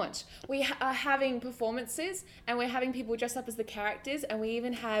book launch. We are having performances, and we're having people dress up as the characters, and we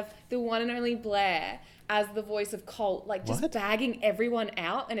even have the one and only Blair as the voice of Colt, just bagging everyone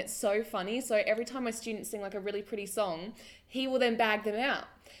out, and it's so funny. So every time my students sing like a really pretty song, he will then bag them out.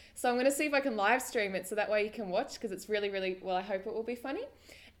 So I'm going to see if I can live stream it so that way you can watch, because it's really, really, well, I hope it will be funny.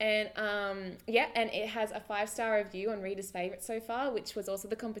 And and it has a 5-star review on Reader's Favourite so far, which was also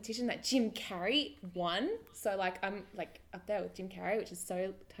the competition that Jim Carrey won. So I'm up there with Jim Carrey, which is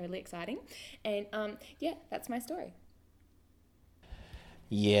so totally exciting. And that's my story.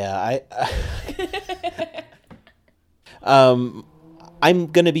 Yeah, I'm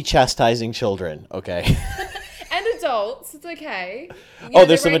going to be chastising children, okay? And adults, it's okay.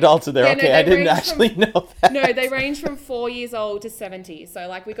 There's some adults in there. Okay, I didn't actually know that. No, they range from 4 years old to 70. So,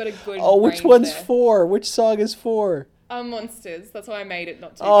 we got a good which range one's there. 4? Which song is 4? Monsters. That's why I made it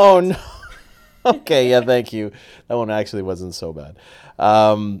not too bad. No. Okay, yeah, thank you. That one actually wasn't so bad.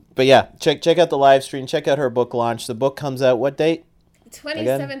 But yeah, check out the live stream. Check out her book launch. The book comes out what date?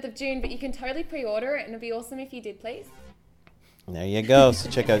 27th of June, but you can totally pre-order it, and it'd be awesome if you did, please. There you go. So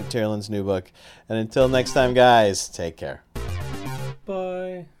check out Tyrellin's new book. And until next time, guys, take care.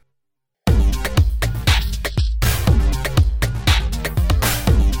 Bye.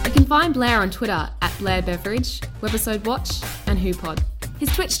 You can find Blair on Twitter at Blair Beveridge, Webisode Watch, and HooPod.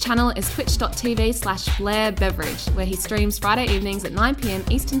 His Twitch channel is twitch.tv/Blair Beveridge, where he streams Friday evenings at 9 p.m.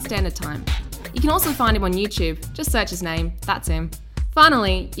 Eastern Standard Time. You can also find him on YouTube. Just search his name. That's him.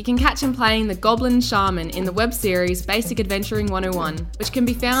 Finally, you can catch him playing the Goblin Shaman in the web series Basic Adventuring 101, which can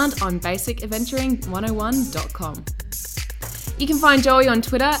be found on basicadventuring101.com. You can find Joey on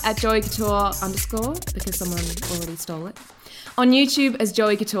Twitter at joeycouture_, because someone already stole it. On YouTube as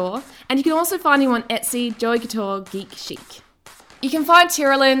Joey Couture, and you can also find him on Etsy, Joey Couture Geek Chic. You can find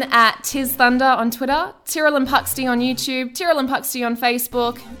Tyrolin at Tiz Thunder on Twitter, Tyrolin Puxty on YouTube, Tyrolin Puxty on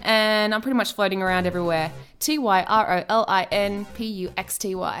Facebook, and I'm pretty much floating around everywhere.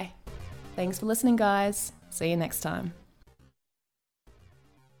 TYROLINPUXTY. Thanks for listening, guys. See you next time.